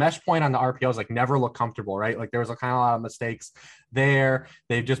mesh point on the RPOs, like never looked comfortable, right? Like there was a kind of a lot of mistakes there.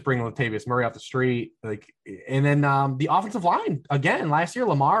 They just bring Latavius Murray off the street. And then the offensive line again, last year,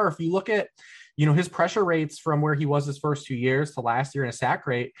 Lamar, if you look at, his pressure rates from where he was his first 2 years to last year in a sack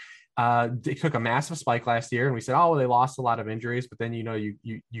rate, they took a massive spike last year, and we said, oh, well, they lost a lot of injuries, but then,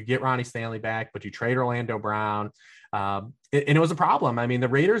 you get Ronnie Stanley back, but you trade Orlando Brown. And it was a problem. I mean, the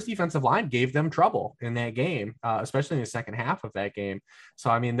Raiders defensive line gave them trouble in that game, especially in the second half of that game. So,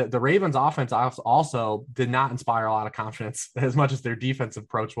 I mean, the Ravens offense also did not inspire a lot of confidence as much as their defensive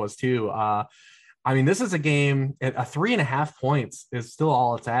approach was too. I mean, this is a game at 3.5 points is still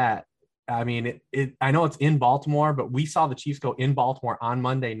all it's at. I mean, I know it's in Baltimore, but we saw the Chiefs go in Baltimore on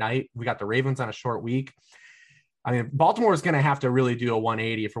Monday night. We got the Ravens on a short week. I mean, Baltimore is going to have to really do a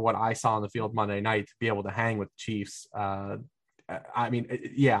 180 for what I saw on the field Monday night to be able to hang with the Chiefs. I mean,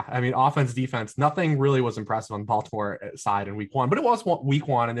 offense, defense, nothing really was impressive on the Baltimore side in week one, but it was week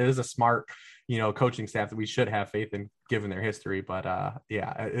one, and it is a smart, coaching staff that we should have faith in given their history. But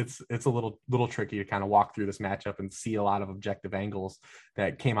it's a little tricky to kind of walk through this matchup and see a lot of objective angles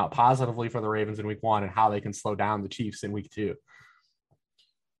that came out positively for the Ravens in week one and how they can slow down the Chiefs in week two.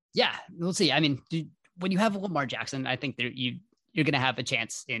 Yeah, we'll see. I mean, when you have Lamar Jackson, I think you're going to have a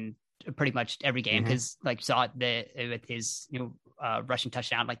chance in pretty much every game because, like you saw with his rushing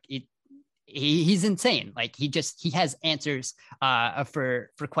touchdown, like he's insane. Like he has answers for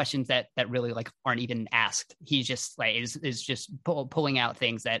questions that really like aren't even asked. He just like is just pulling out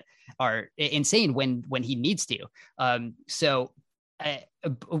things that are insane when he needs to. And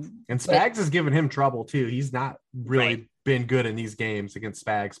Spags has given him trouble too. He's not really been good in these games against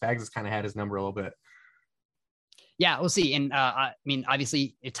Spags. Spags has kind of had his number a little bit. Yeah, we'll see. And I mean,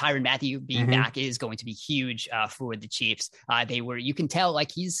 obviously, Tyrann Mathieu being back is going to be huge for the Chiefs. You can tell like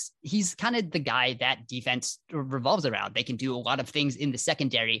he's kind of the guy that defense revolves around. They can do a lot of things in the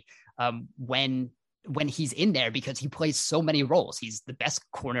secondary when he's in there because he plays so many roles. He's the best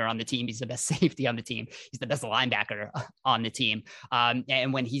corner on the team. He's the best safety on the team. He's the best linebacker on the team.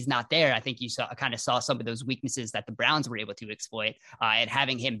 And when he's not there, I think you saw some of those weaknesses that the Browns were able to exploit. And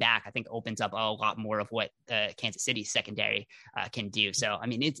having him back, I think opens up a lot more of what Kansas City secondary can do. So, I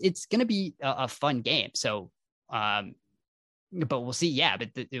mean, it's going to be a fun game. So, but we'll see. Yeah,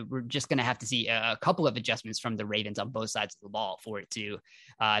 but we're just going to have to see a couple of adjustments from the Ravens on both sides of the ball for it to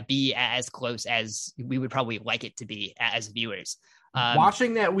be as close as we would probably like it to be as viewers.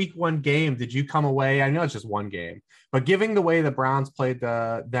 Watching that week one game, did you come away? I know it's just one game, but given the way the Browns played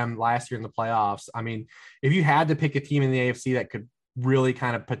them last year in the playoffs, I mean, if you had to pick a team in the AFC that could really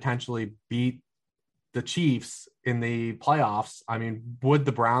kind of potentially beat the Chiefs in the playoffs, I mean, would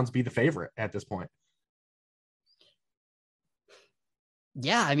the Browns be the favorite at this point?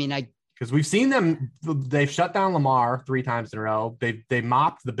 Yeah, I mean, because we've seen them, they've shut down Lamar 3 times in a row. They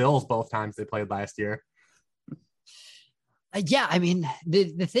mopped the Bills both times they played last year. Yeah, I mean, the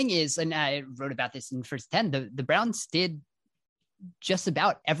thing is, and I wrote about this in First 10, the Browns did just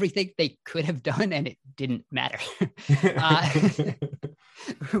about everything they could have done, and it didn't matter.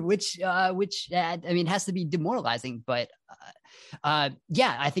 Which I mean, has to be demoralizing. But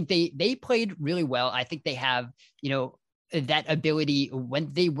yeah, I think they played really well. I think they have, that ability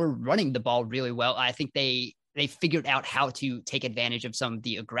when they were running the ball really well. I think they figured out how to take advantage of some of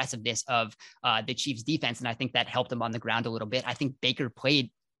the aggressiveness of the Chiefs defense. And I think that helped them on the ground a little bit. I think Baker played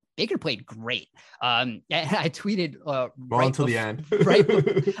great. I tweeted until the end.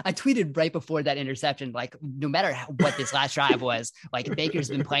 I tweeted right before that interception, like no matter what this last drive was, like Baker's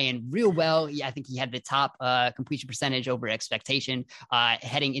been playing real well. Yeah, I think he had the top completion percentage over expectation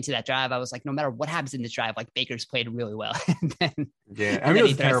heading into that drive. I was like, no matter what happens in this drive, like Baker's played really well. And then it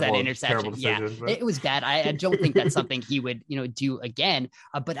was terrible, that interception. Decision, yeah, it was bad. I don't think that's something he would do again.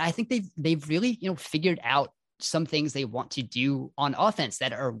 But I think they've really figured out some things they want to do on offense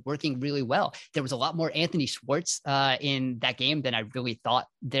that are working really well. There was a lot more Anthony Schwartz in that game than I really thought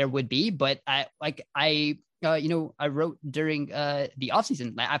there would be, but I wrote during the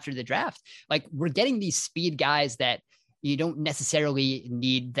offseason after the draft, like we're getting these speed guys that you don't necessarily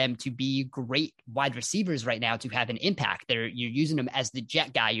need them to be great wide receivers right now to have an impact. You're using them as the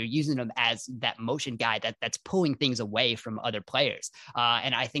jet guy. You're using them as that motion guy that's pulling things away from other players.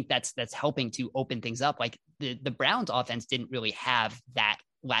 And I think that's helping to open things up. Like the Browns offense didn't really have that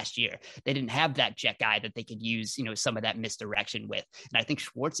last year. They didn't have that jet guy that they could use, some of that misdirection with. And I think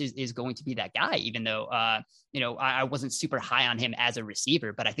Schwartz is going to be that guy, even though, I wasn't super high on him as a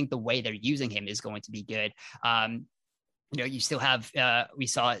receiver, but I think the way they're using him is going to be good. You still have, we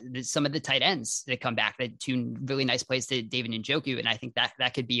saw some of the tight ends that come back, that 2 really nice plays to David Njoku. And I think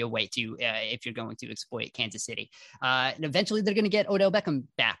that could be a way to, if you're going to exploit Kansas City. And eventually they're going to get Odell Beckham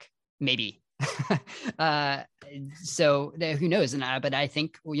back, maybe. So who knows? But I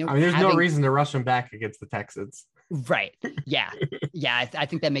think, there's no reason to rush him back against the Texans. Right. Yeah. Yeah. I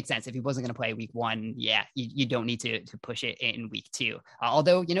think that makes sense. If he wasn't going to play week 1, yeah, you don't need to push it in week 2.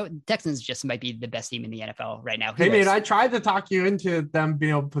 Although, Texans just might be the best team in the NFL right now. Hey, man, I tried to talk you into them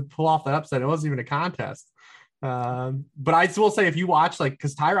being able to pull off that upset. It wasn't even a contest. But I will say, if you watch,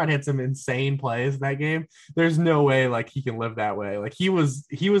 because Tyrod had some insane plays in that game, there's no way he can live that way. He was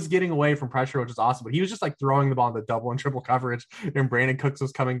getting away from pressure, which is awesome, but he was just throwing the ball in the double and triple coverage, and Brandon Cooks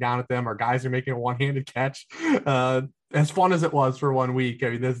was coming down at them, or guys are making a one-handed catch. as fun as it was for 1 week, I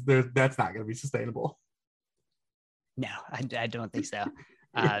mean, that's not going to be sustainable. No, I don't think so.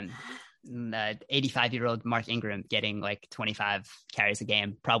 85-year-old Mark Ingram getting like 25 carries a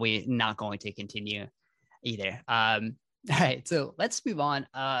game, probably not going to continue either. All right, so let's move on.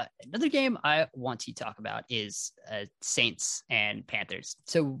 Another game I want to talk about is Saints and Panthers.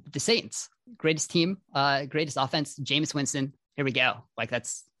 So the Saints, greatest team, greatest offense, Jameis Winston. Here we go. Like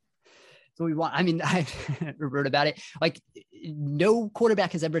that's what we want. I mean, I wrote about it. Like no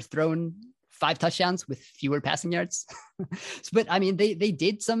quarterback has ever thrown 5 touchdowns with fewer passing yards. But I mean, they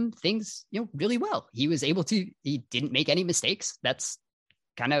did some things, really well. He didn't make any mistakes. That's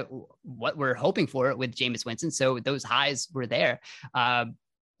kind of what we're hoping for with Jameis Winston. So those highs were there.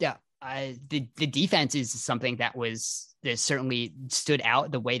 The defense is something that certainly stood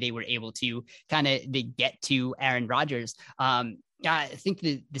out, the way they were able to get to Aaron Rodgers. I think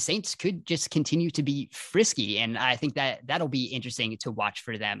the Saints could just continue to be frisky, and I think that'll be interesting to watch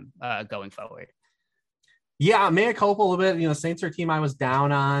for them going forward. Yeah, mea culpa a little bit. Saints are a team I was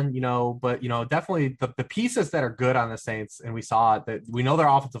down on, but definitely the pieces that are good on the Saints, and we saw it, that we know their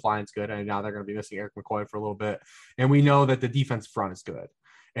offensive line is good, and now they're going to be missing Eric McCoy for a little bit, and we know that the defense front is good,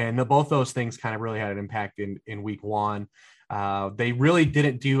 and both those things kind of really had an impact in week 1. They really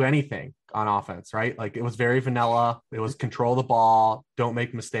didn't do anything on offense, right? Like it was very vanilla. It was control the ball, don't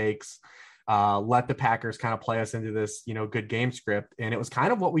make mistakes. Let the Packers kind of play us into this, good game script. And it was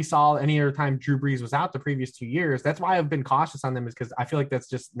kind of what we saw any other time Drew Brees was out the previous 2 years. That's why I've been cautious on them, is because I feel like that's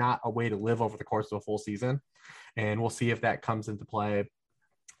just not a way to live over the course of a full season. And we'll see if that comes into play,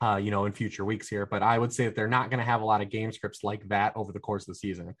 in future weeks here. But I would say that they're not going to have a lot of game scripts like that over the course of the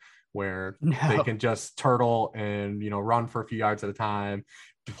season, where they can just turtle and, run for a few yards at a time,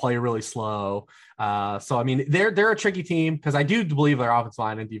 to play really slow. So, I mean, they're a tricky team, because I do believe their offensive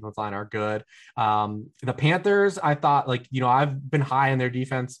line and defense line are good. The Panthers, I thought, I've been high on their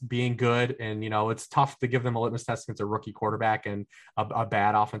defense being good, and, it's tough to give them a litmus test against a rookie quarterback and a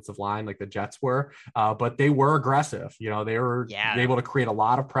bad offensive line like the Jets were. But they were aggressive. They were able to create a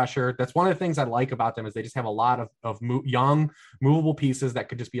lot of pressure. That's one of the things I like about them, is they just have a lot of young, movable pieces that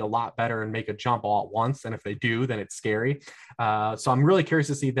could just be a lot better and make a jump all at once. And if they do, then it's scary. So I'm really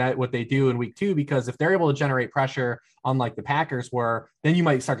curious to see what they do in week 2, because if they're able to generate pressure, unlike the Packers were, then you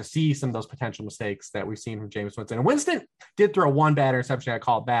might start to see some of those potential mistakes that we've seen from Jameis Winston. And Winston did throw one bad interception I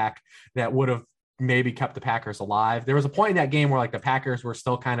called back that would have maybe kept the Packers alive. There was a point in that game where the Packers were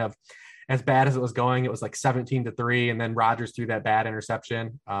still kind of, as bad as it was going, it was 17-3. And then Rodgers threw that bad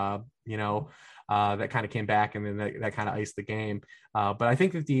interception, that kind of came back, and then that kind of iced the game. But I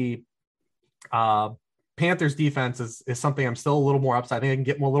think that the Panthers defense is something I'm still a little more upside. I think I can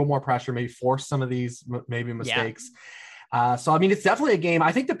get a little more pressure, maybe force some of these maybe mistakes. Yeah. So, I mean, it's definitely a game.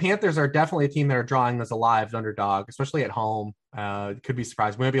 I think the Panthers are definitely a team that are drawing as a live underdog, especially at home. Could be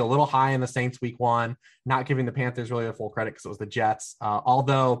surprised. Maybe a little high in the Saints week 1, not giving the Panthers really the full credit because it was the Jets.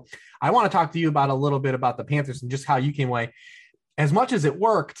 Although I want to talk to you about a little bit about the Panthers and just how you came away. As much as it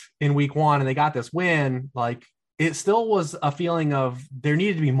worked in week 1 and they got this win, it still was a feeling of there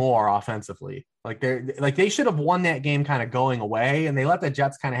needed to be more offensively. They should have won that game kind of going away, and they let the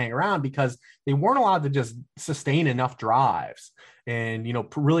Jets kind of hang around because they weren't allowed to just sustain enough drives and,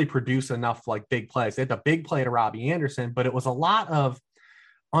 really produce enough big plays. They had the big play to Robbie Anderson, but it was a lot of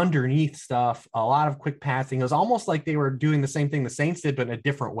underneath stuff, a lot of quick passing. It was almost like they were doing the same thing the Saints did, but in a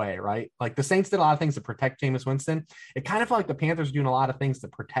different way, right? The Saints did a lot of things to protect Jameis Winston. It kind of felt like the Panthers were doing a lot of things to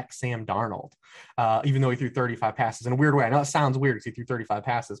protect Sam Darnold, even though he threw 35 passes in a weird way. I know it sounds weird because he threw 35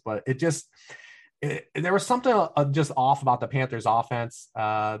 passes, but there was something just off about the Panthers offense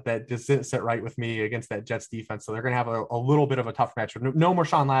that just didn't sit right with me against that Jets defense. So they're going to have a little bit of a tough match. No more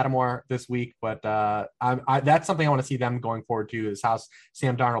Sean Lattimore this week, but that's something I want to see them going forward too, is how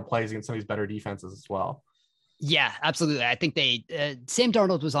Sam Darnold plays against some of these better defenses as well. Yeah, absolutely. I think Sam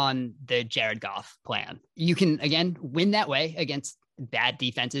Darnold was on the Jared Goff plan. You can, again, win that way against bad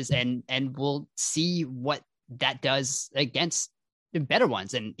defenses, and we'll see what that does against the better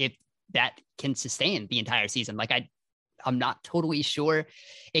ones. And if that can sustain the entire season. I'm not totally sure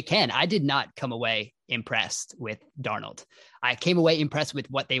it can. I did not come away impressed with Darnold. I came away impressed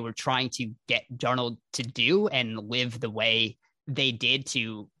with what they were trying to get Darnold to do and live the way they did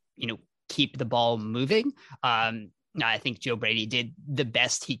to, keep the ball moving. I think Joe Brady did the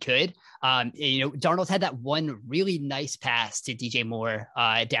best he could. Darnold had that one really nice pass to DJ Moore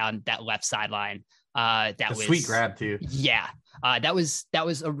down that left sideline. That was a sweet grab too. Yeah. That was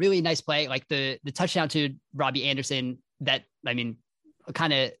a really nice play. The touchdown to Robbie Anderson, that,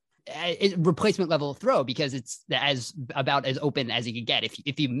 kind of replacement level throw, because it's about as open as he could get.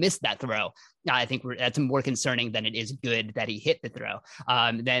 If you miss that throw, I think that's more concerning than it is good that he hit the throw.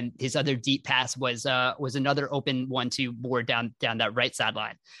 Then his other deep pass was another open one to Ward down that right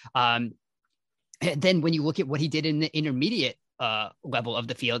sideline. And then when you look at what he did in the intermediate level of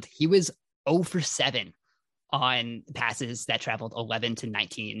the field, he was 0 for 7 on passes that traveled 11 to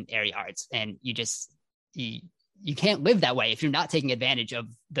 19 air yards, and you can't live that way if you're not taking advantage of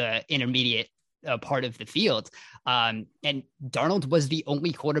the intermediate part of the field. And Darnold was the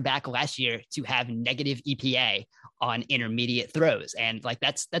only quarterback last year to have negative EPA on intermediate throws. And like,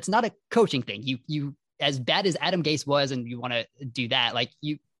 that's not a coaching thing. You as bad as Adam Gase was, and you want to do that, like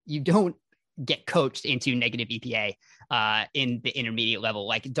you don't get coached into negative EPA in the intermediate level.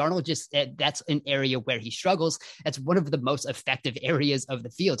 Like Darnold that's an area where he struggles. That's one of the most effective areas of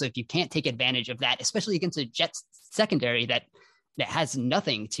the field. So if you can't take advantage of that, especially against a Jets secondary that has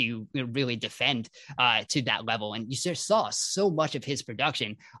nothing to really defend to that level. And you just saw so much of his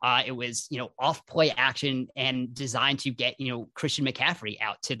production. It was, off play action and designed to get, Christian McCaffrey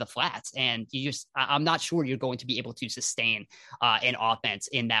out to the flats. And I'm not sure you're going to be able to sustain an offense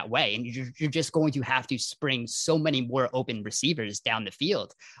in that way. And you're just going to have to spring so many more open receivers down the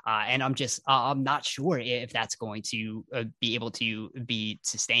field. And I'm not sure if that's going to be able to be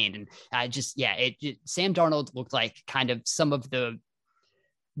sustained. And Sam Darnold looked like kind of some of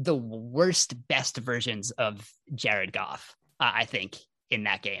the worst, best versions of Jared Goff, I think, in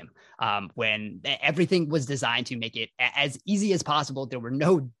that game, when everything was designed to make it as easy as possible. There were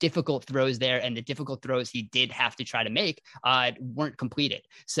no difficult throws there, and the difficult throws he did have to try to make weren't completed.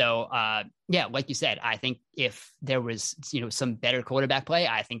 So, like you said, I think if there was, some better quarterback play,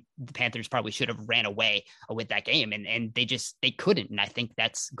 I think the Panthers probably should have ran away with that game, and they couldn't. And I think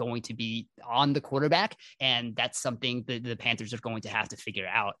that's going to be on the quarterback, and that's something the Panthers are going to have to figure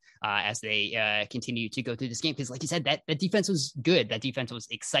out as they continue to go through this game. Because like you said, that defense was good. That defense was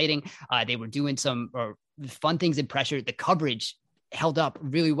exciting. They were doing some fun things in pressure. The coverage held up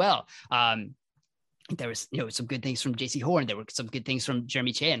really well. There was, some good things from JC Horn. There were some good things from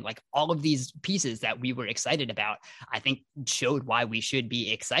Jeremy Chan. Like all of these pieces that we were excited about, I think showed why we should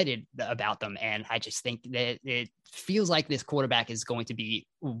be excited about them. And I just think that it feels like this quarterback is going to be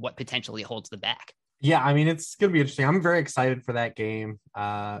what potentially holds the back. Yeah, I mean, it's going to be interesting. I'm very excited for that game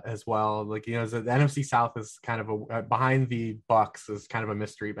as well. Like, the NFC South is kind of behind the Bucks is kind of a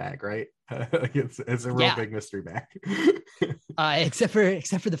mystery bag, right? Like it's a real big mystery bag. Except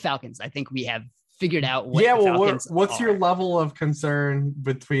for the Falcons. I think we have figured out what what's your level of concern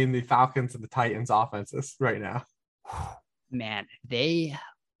between the Falcons and the Titans offenses right now? Man, they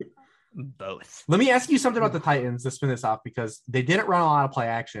both. Let me ask you something about the Titans to spin this off, because they didn't run a lot of play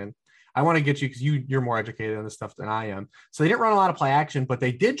action. I want to get you, because you're more educated on this stuff than I am. So they didn't run a lot of play action, but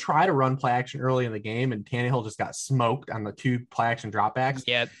they did try to run play action early in the game, and Tannehill just got smoked on the 2 play action dropbacks.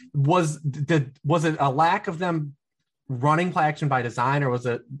 Yep. Was it a lack of them running play action by design, or was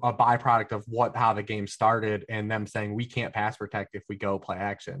it a byproduct of how the game started and them saying we can't pass protect if we go play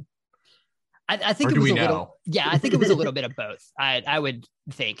action? I think it was I think it was a little bit of both. I would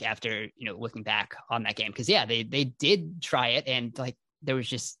think, after looking back on that game, because they did try it, and like there was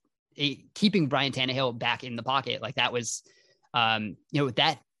just keeping Brian Tannehill back in the pocket. Like that was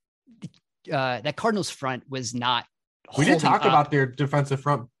that Cardinals front was not. We did talk about their defensive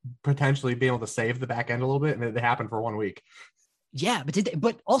front potentially being able to save the back end a little bit, and it happened for 1 week. Yeah,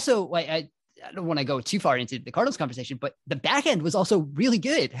 but also, like, I don't want to go too far into the Cardinals conversation, but the back end was also really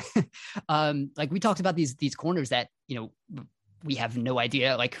good. Like we talked about these corners that, we have no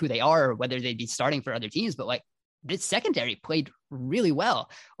idea like who they are or whether they'd be starting for other teams, but like this secondary played really well.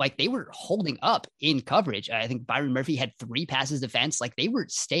 Like they were holding up in coverage. I think Byron Murphy had 3 passes defense. Like they were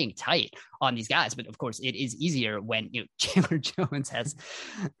staying tight on these guys. But of course, it is easier when Chandler Jones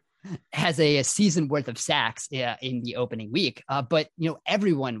has a season worth of sacks in the opening week. But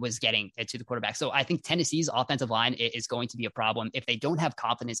everyone was getting to the quarterback. So I think Tennessee's offensive line is going to be a problem if they don't have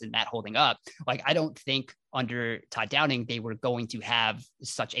confidence in that holding up. Like I don't think under Todd Downing they were going to have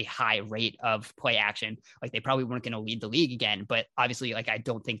such a high rate of play action. Like they probably weren't going to lead the league again. But obviously, like I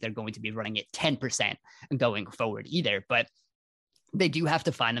don't think they're going to be running it 10% going forward either. But they do have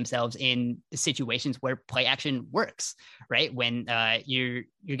to find themselves in situations where play action works, right? When you're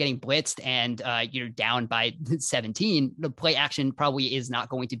getting blitzed and you're down by 17, the play action probably is not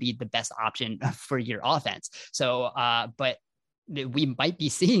going to be the best option for your offense. So, but we might be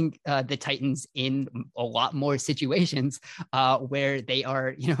seeing the Titans in a lot more situations where they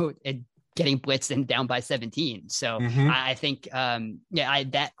are, getting blitzed and down by 17. So I think,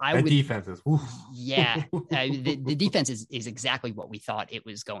 that would defense is, the defense is exactly what we thought it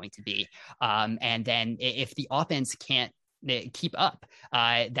was going to be. And then if the offense can't keep up,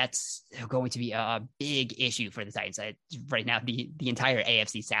 that's going to be a big issue for the Titans. Right now, the entire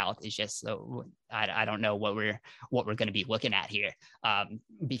AFC South is just I don't know what we're going to be looking at here,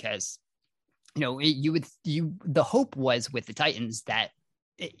 because the hope was with the Titans that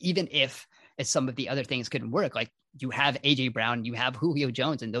even if some of the other things couldn't work, like you have AJ Brown, you have Julio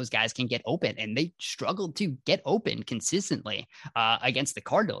Jones, and those guys can get open, and they struggled to get open consistently against the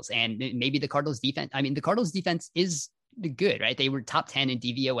Cardinals. And maybe the Cardinals defense is good, right? They were top 10 in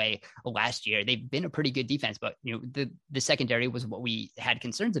DVOA last year. They've been a pretty good defense, but the secondary was what we had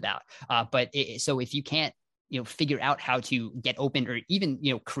concerns about. So if you can't figure out how to get open or even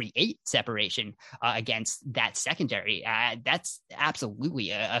create separation against that secondary, that's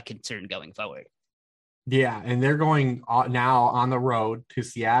absolutely a concern going forward. Yeah, and they're going now on the road to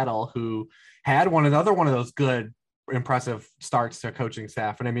Seattle, who had another one of those good, impressive starts to coaching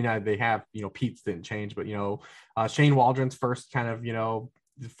staff. And I mean, they have, Pete's didn't change, but, Shane Waldron's first kind of,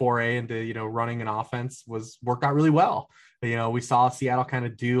 foray into, running an offense worked out really well. We saw Seattle kind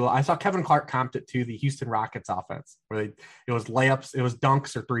of I saw Kevin Clark comped it to the Houston Rockets offense, where it was layups, it was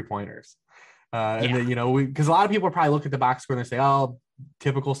dunks or 3-pointers. And then, because a lot of people probably look at the box score and they say, oh,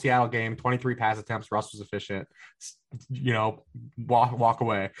 typical Seattle game, 23 pass attempts, Russ was efficient, walk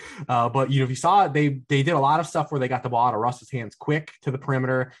away. But if you saw it, they did a lot of stuff where they got the ball out of Russ's hands quick to the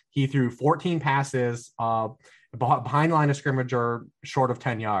perimeter. He threw 14 passes behind line of scrimmage or short of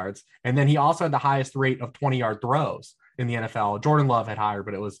 10 yards. And then he also had the highest rate of 20-yard throws in the NFL. Jordan Love had higher,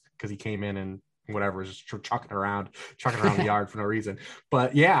 but it was because he came in and whatever, just chucking around the yard for no reason.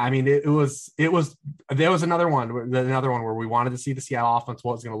 But yeah, I mean, there was another one where we wanted to see the Seattle offense,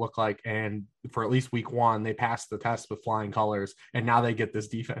 what it's going to look like. And for at least week 1, they passed the test with flying colors. And now they get this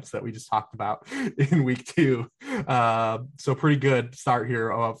defense that we just talked about in week 2. So pretty good start here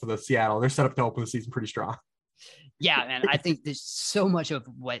for the Seattle. They're set up to open the season pretty strong. Yeah, man, I think there's so much of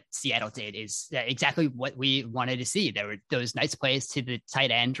what Seattle did is exactly what we wanted to see. There were those nice plays to the tight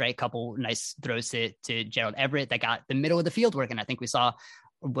end, right? A couple nice throws to Gerald Everett that got the middle of the field working. I think we saw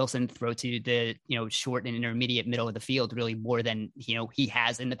Wilson throw to the short and intermediate middle of the field really more than he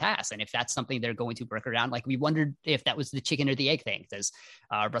has in the past. And if that's something they're going to work around, like we wondered if that was the chicken or the egg thing. Does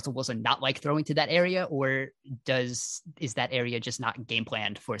Russell Wilson not like throwing to that area, or is that area just not game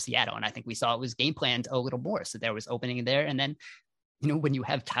planned for Seattle? And I think we saw it was game planned a little more. So there was opening there, and then when you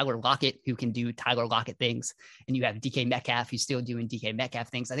have Tyler Lockett who can do Tyler Lockett things, and you have DK Metcalf who's still doing DK Metcalf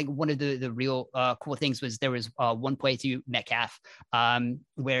things. I think one of the real cool things was there was one play to Metcalf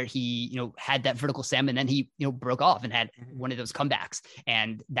where he had that vertical stem, and then he broke off and had one of those comebacks,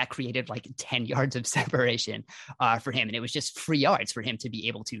 and that created like 10 yards of separation for him. And it was just free yards for him to be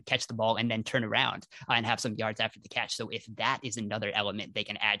able to catch the ball and then turn around and have some yards after the catch. So if that is another element they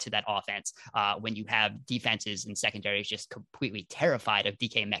can add to that offense, when you have defenses and secondaries just completely terrified of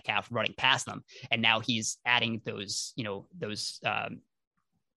DK Metcalf running past them, and now he's adding those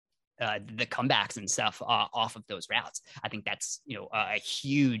the comebacks and stuff off of those routes. I think that's a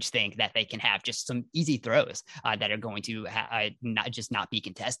huge thing that they can have, just some easy throws that are going to not be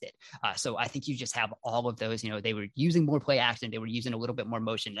contested. So I think you just have all of those. They were using more play action, they were using a little bit more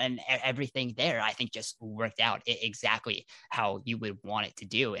motion, and everything there I think just worked out exactly how you would want it to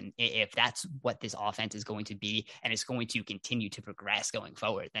do. And if that's what this offense is going to be, and it's going to continue to progress going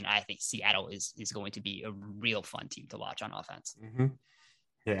forward, then I think Seattle is going to be a real fun team to watch on offense. Mm-hmm.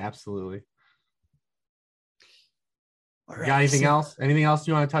 Yeah, absolutely. All right, got anything else? Anything else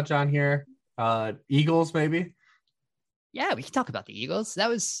you want to touch on here? Eagles, maybe? Yeah, we can talk about the Eagles.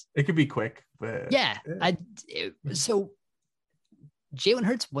 It could be quick, but yeah. So Jalen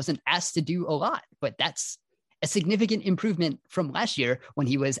Hurts wasn't asked to do a lot, but that's a significant improvement from last year when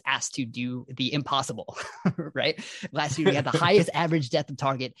he was asked to do the impossible, right? Last year, he had the highest average depth of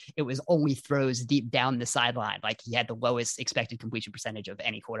target. It was only throws deep down the sideline. Like, he had the lowest expected completion percentage of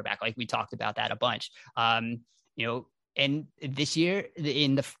any quarterback. Like, we talked about that a bunch. And this year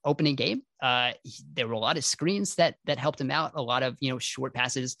in the opening game, there were a lot of screens that helped him out. A lot of, short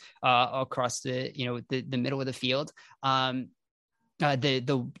passes across the middle of the field.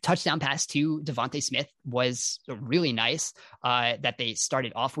 The touchdown pass to Devontae Smith was really nice that they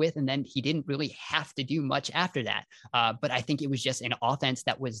started off with, and then he didn't really have to do much after that. But I think it was just an offense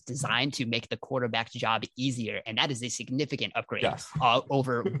that was designed to make the quarterback's job easier, and that is a significant upgrade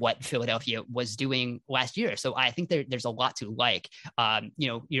over what Philadelphia was doing last year. So I think there's a lot to like.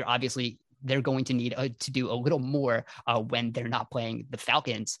 You're obviously they're going to need to do a little more when they're not playing the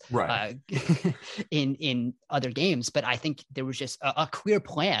Falcons in other games. But I think there was just a clear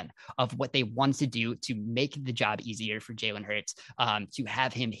plan of what they wanted to do to make the job easier for Jalen Hurts, to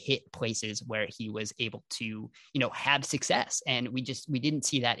have him hit places where he was able to, have success. And we didn't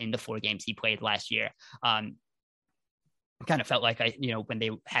see that in the 4 games he played last year. Kind of felt like when they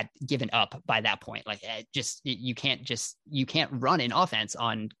had given up by that point, like you can't run an offense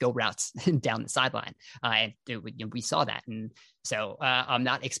on go routes down the sideline. We saw that. And so I'm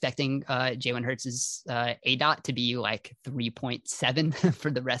not expecting Jalen Hurts' ADOT to be like 3.7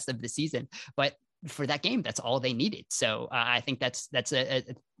 for the rest of the season, but for that game, that's all they needed. So I think that's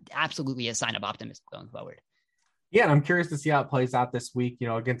absolutely a sign of optimism going forward. Yeah, and I'm curious to see how it plays out this week,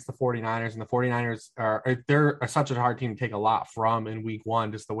 against the 49ers. And the 49ers they're such a hard team to take a lot from in week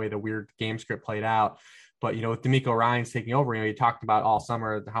 1, just the way the weird game script played out. But, with DeMeco Ryans taking over, you talked about all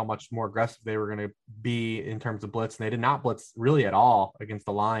summer how much more aggressive they were going to be in terms of blitz. And they did not blitz really at all against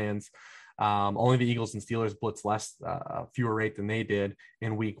the Lions. Only the Eagles and Steelers blitz fewer rate than they did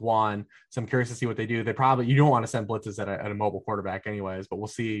in week 1. So I'm curious to see what they do. You don't want to send blitzes at a mobile quarterback anyways, but we'll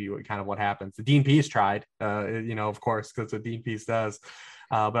see what happens. The Dean Pease tried, of course, because what Dean Pease does.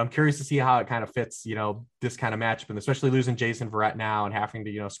 But I'm curious to see how it kind of fits, this kind of matchup, and especially losing Jason Verrett now and having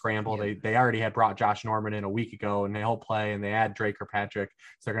to, scramble. Yeah. They already had brought Josh Norman in a week ago and he'll play, and they add Drake Kirkpatrick.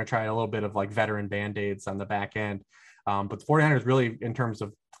 So they're going to try a little bit of like veteran Band-Aids on the back end. But the 49ers really, in terms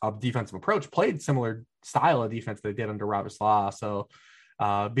of defensive approach, played similar style of defense they did under Robert Saleh. So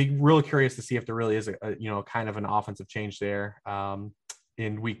be really curious to see if there really is a kind of an offensive change there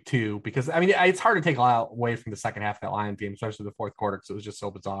in week 2, because it's hard to take a lot away from the second half of that Lions game, especially the fourth quarter, because it was just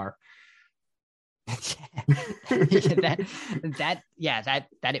so bizarre. that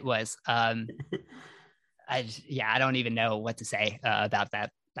it was. I don't even know what to say about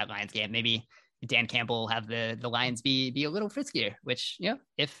that Lions game. Maybe Dan Campbell have the Lions be a little friskier, which,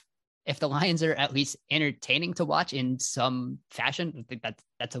 if the Lions are at least entertaining to watch in some fashion, I think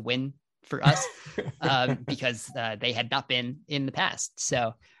that's a win for us, because they had not been in the past.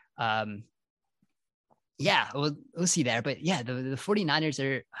 So we'll see there. But yeah, the 49ers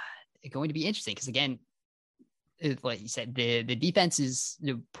are going to be interesting because, again, like you said, the defense is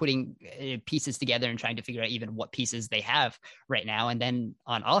putting pieces together and trying to figure out even what pieces they have right now. And then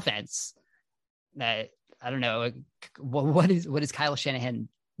on offense, I don't know, what is Kyle Shanahan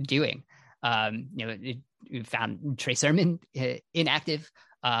doing? We found Trey Sermon inactive,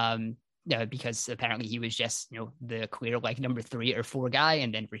 because apparently he was just the clear number 3 or 4 guy,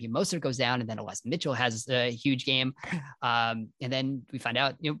 and then Raheem Mostert goes down, and then Elijah Mitchell has a huge game, and then we find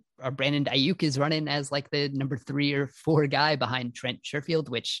out our Brandon Ayuk is running as the number 3 or 4 guy behind Trent Sherfield,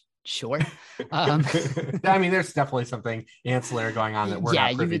 which. Sure. There's definitely something ancillary going on that we're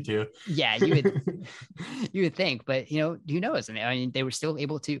not privy to. Yeah, you would think, but who knows? They were still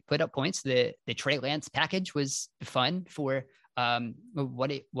able to put up points. The Trey Lance package was fun for what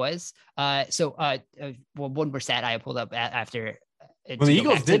it was. One more stat I pulled up after. Well, the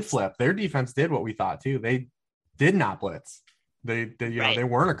Eagles did flip. Their defense did what we thought too. They did not blitz. They they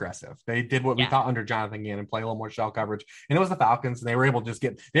weren't aggressive. They did what we thought under Jonathan Gannon, play a little more shell coverage. And it was the Falcons, and they were able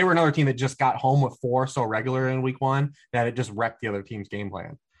to they were another team that just got home with 4 so regular in week 1 that it just wrecked the other team's game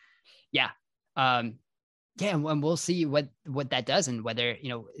plan. Yeah. And we'll see what that does, and whether,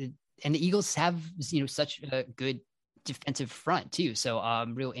 and the Eagles have, such a good defensive front too. So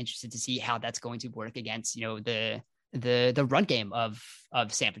I'm real interested to see how that's going to work against, the run game of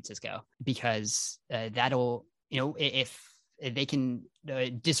San Francisco, because that'll, if they can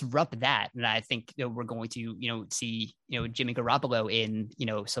disrupt that, and I think we're going to, see, Jimmy Garoppolo in,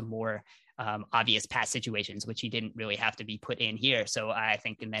 some more obvious pass situations, which he didn't really have to be put in here. So I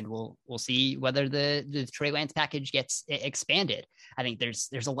think, and then we'll see whether the Trey Lance package gets expanded. I think there's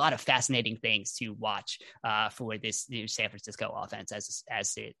a lot of fascinating things to watch for this new San Francisco offense as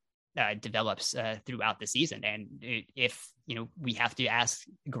it develops throughout the season. And if, we have to ask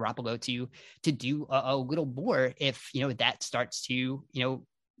Garoppolo to do a little more, if, that starts to,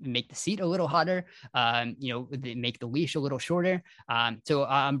 make the seat a little hotter, make the leash a little shorter. So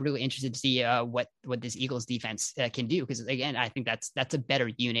I'm really interested to see what this Eagles defense can do. Because again, I think that's a better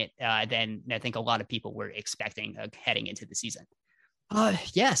unit than I think a lot of people were expecting heading into the season.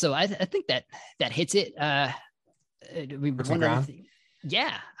 So I think that hits it.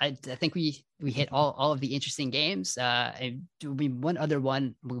 Yeah, I think we hit all of the interesting games. One other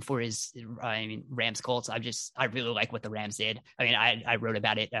one before is, Rams Colts. I really like what the Rams did. I wrote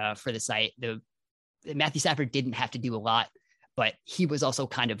about it for the site. Matthew Stafford didn't have to do a lot, but he was also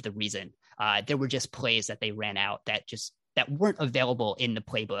kind of the reason. There were just plays that they ran out that that weren't available in the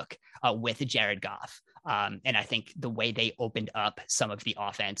playbook with Jared Goff. And I think the way they opened up some of the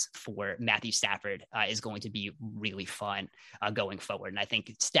offense for Matthew Stafford is going to be really fun going forward. And I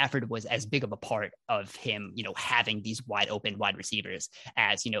think Stafford was as big of a part of him, having these wide open wide receivers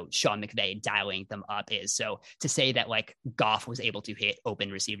as, Sean McVay dialing them up is. So to say that like Goff was able to hit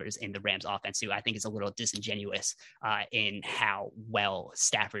open receivers in the Rams offense too, I think is a little disingenuous in how well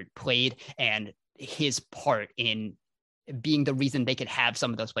Stafford played and his part in being the reason they could have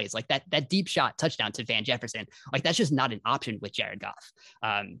some of those plays, like that deep shot touchdown to Van Jefferson. Like that's just not an option with Jared Goff.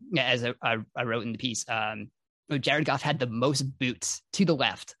 As I wrote in the piece, Jared Goff had the most boots to the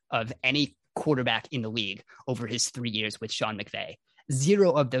left of any quarterback in the league over his 3 years with Sean McVay.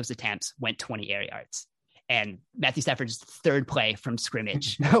 0 of those attempts went 20 air yards. And Matthew Stafford's third play from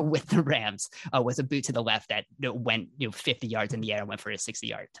scrimmage with the Rams was a boot to the left that went 50 yards in the air and went for a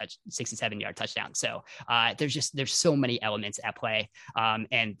 67-yard touchdown. So there's so many elements at play,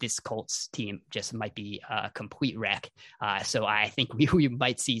 and this Colts team just might be a complete wreck. So I think we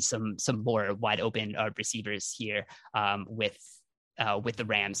might see some more wide open receivers here with the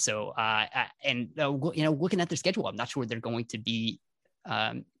Rams. So looking at their schedule, I'm not sure they're going to be.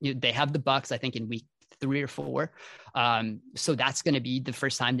 They have the Bucs, I think, in week 3 or 4. So that's going to be the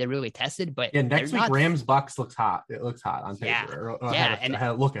first time they're really tested. But next week, Rams Bucs looks hot. It looks hot on paper. I had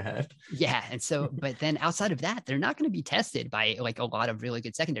a look ahead. Yeah. And so, but then outside of that, they're not going to be tested by like a lot of really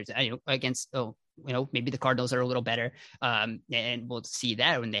good secondaries against, maybe the Cardinals are a little better. And we'll see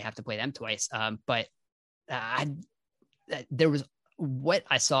that when they have to play them twice. But there was what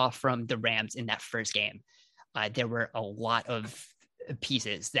I saw from the Rams in that first game. There were a lot of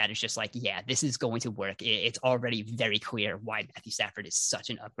pieces that is just like, yeah, this is going to work. It's already very clear why Matthew Stafford is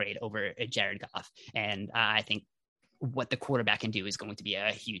such an upgrade over Jared Goff. And I think what the quarterback can do is going to be a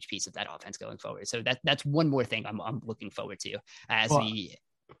huge piece of that offense going forward. So that's one more thing I'm looking forward to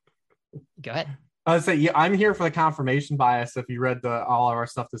go ahead. I would say, yeah, I'm here for the confirmation bias. If you read all of our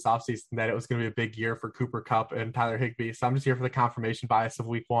stuff this offseason, that it was going to be a big year for Cooper Kupp and Tyler Higbee. So I'm just here for the confirmation bias of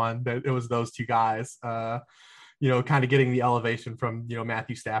week 1, that it was those two guys, kind of getting the elevation from,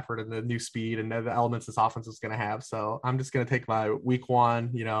 Matthew Stafford and the new speed and the elements this offense is going to have. So I'm just going to take my week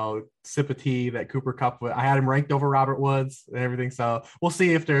 1, sip of tea that Cooper Kupp, I had him ranked over Robert Woods and everything. So we'll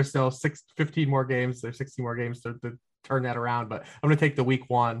see if there's still 15 more games, there's 16 more games to turn that around, but I'm going to take the week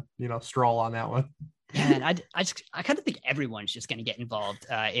 1, stroll on that one. Yeah, and I kind of think everyone's just going to get involved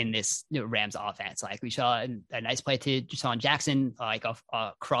in this Rams offense. Like we saw a nice play to Deshaun Jackson, like a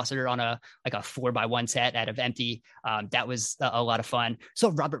crosser on a 4x1 set out of empty. That was a lot of fun.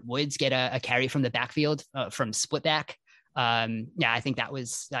 So Robert Woods get a carry from the backfield from split back. I think that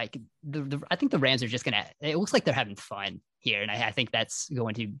was like I think the Rams are just it looks like they're having fun here. And I think that's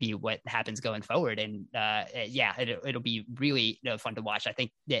going to be what happens going forward. And it'll be really fun to watch. I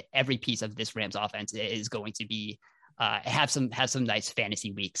think that every piece of this Rams offense is going to be have some nice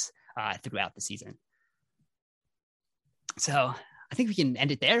fantasy weeks throughout the season. So I think we can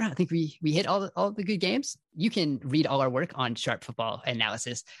end it there. I think we hit all the good games. You can read all our work on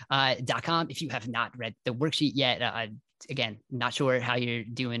sharpfootballanalysis.com. If you have not read the worksheet yet, again, not sure how you're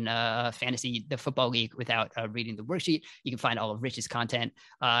doing fantasy, the football league without reading the worksheet. You can find all of Rich's content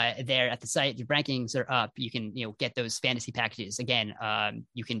there at the site. The rankings are up. You can, get those fantasy packages. Again,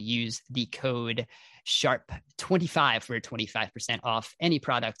 you can use the code SHARP25 for 25% off any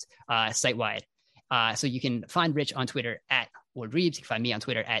product site-wide. So you can find Rich on Twitter at Ward Reeves. You can find me on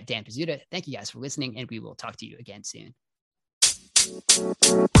Twitter at Dan Pizzuta. Thank you guys for listening, and we will talk to you again soon.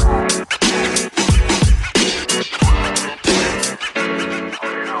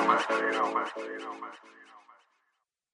 You know, man.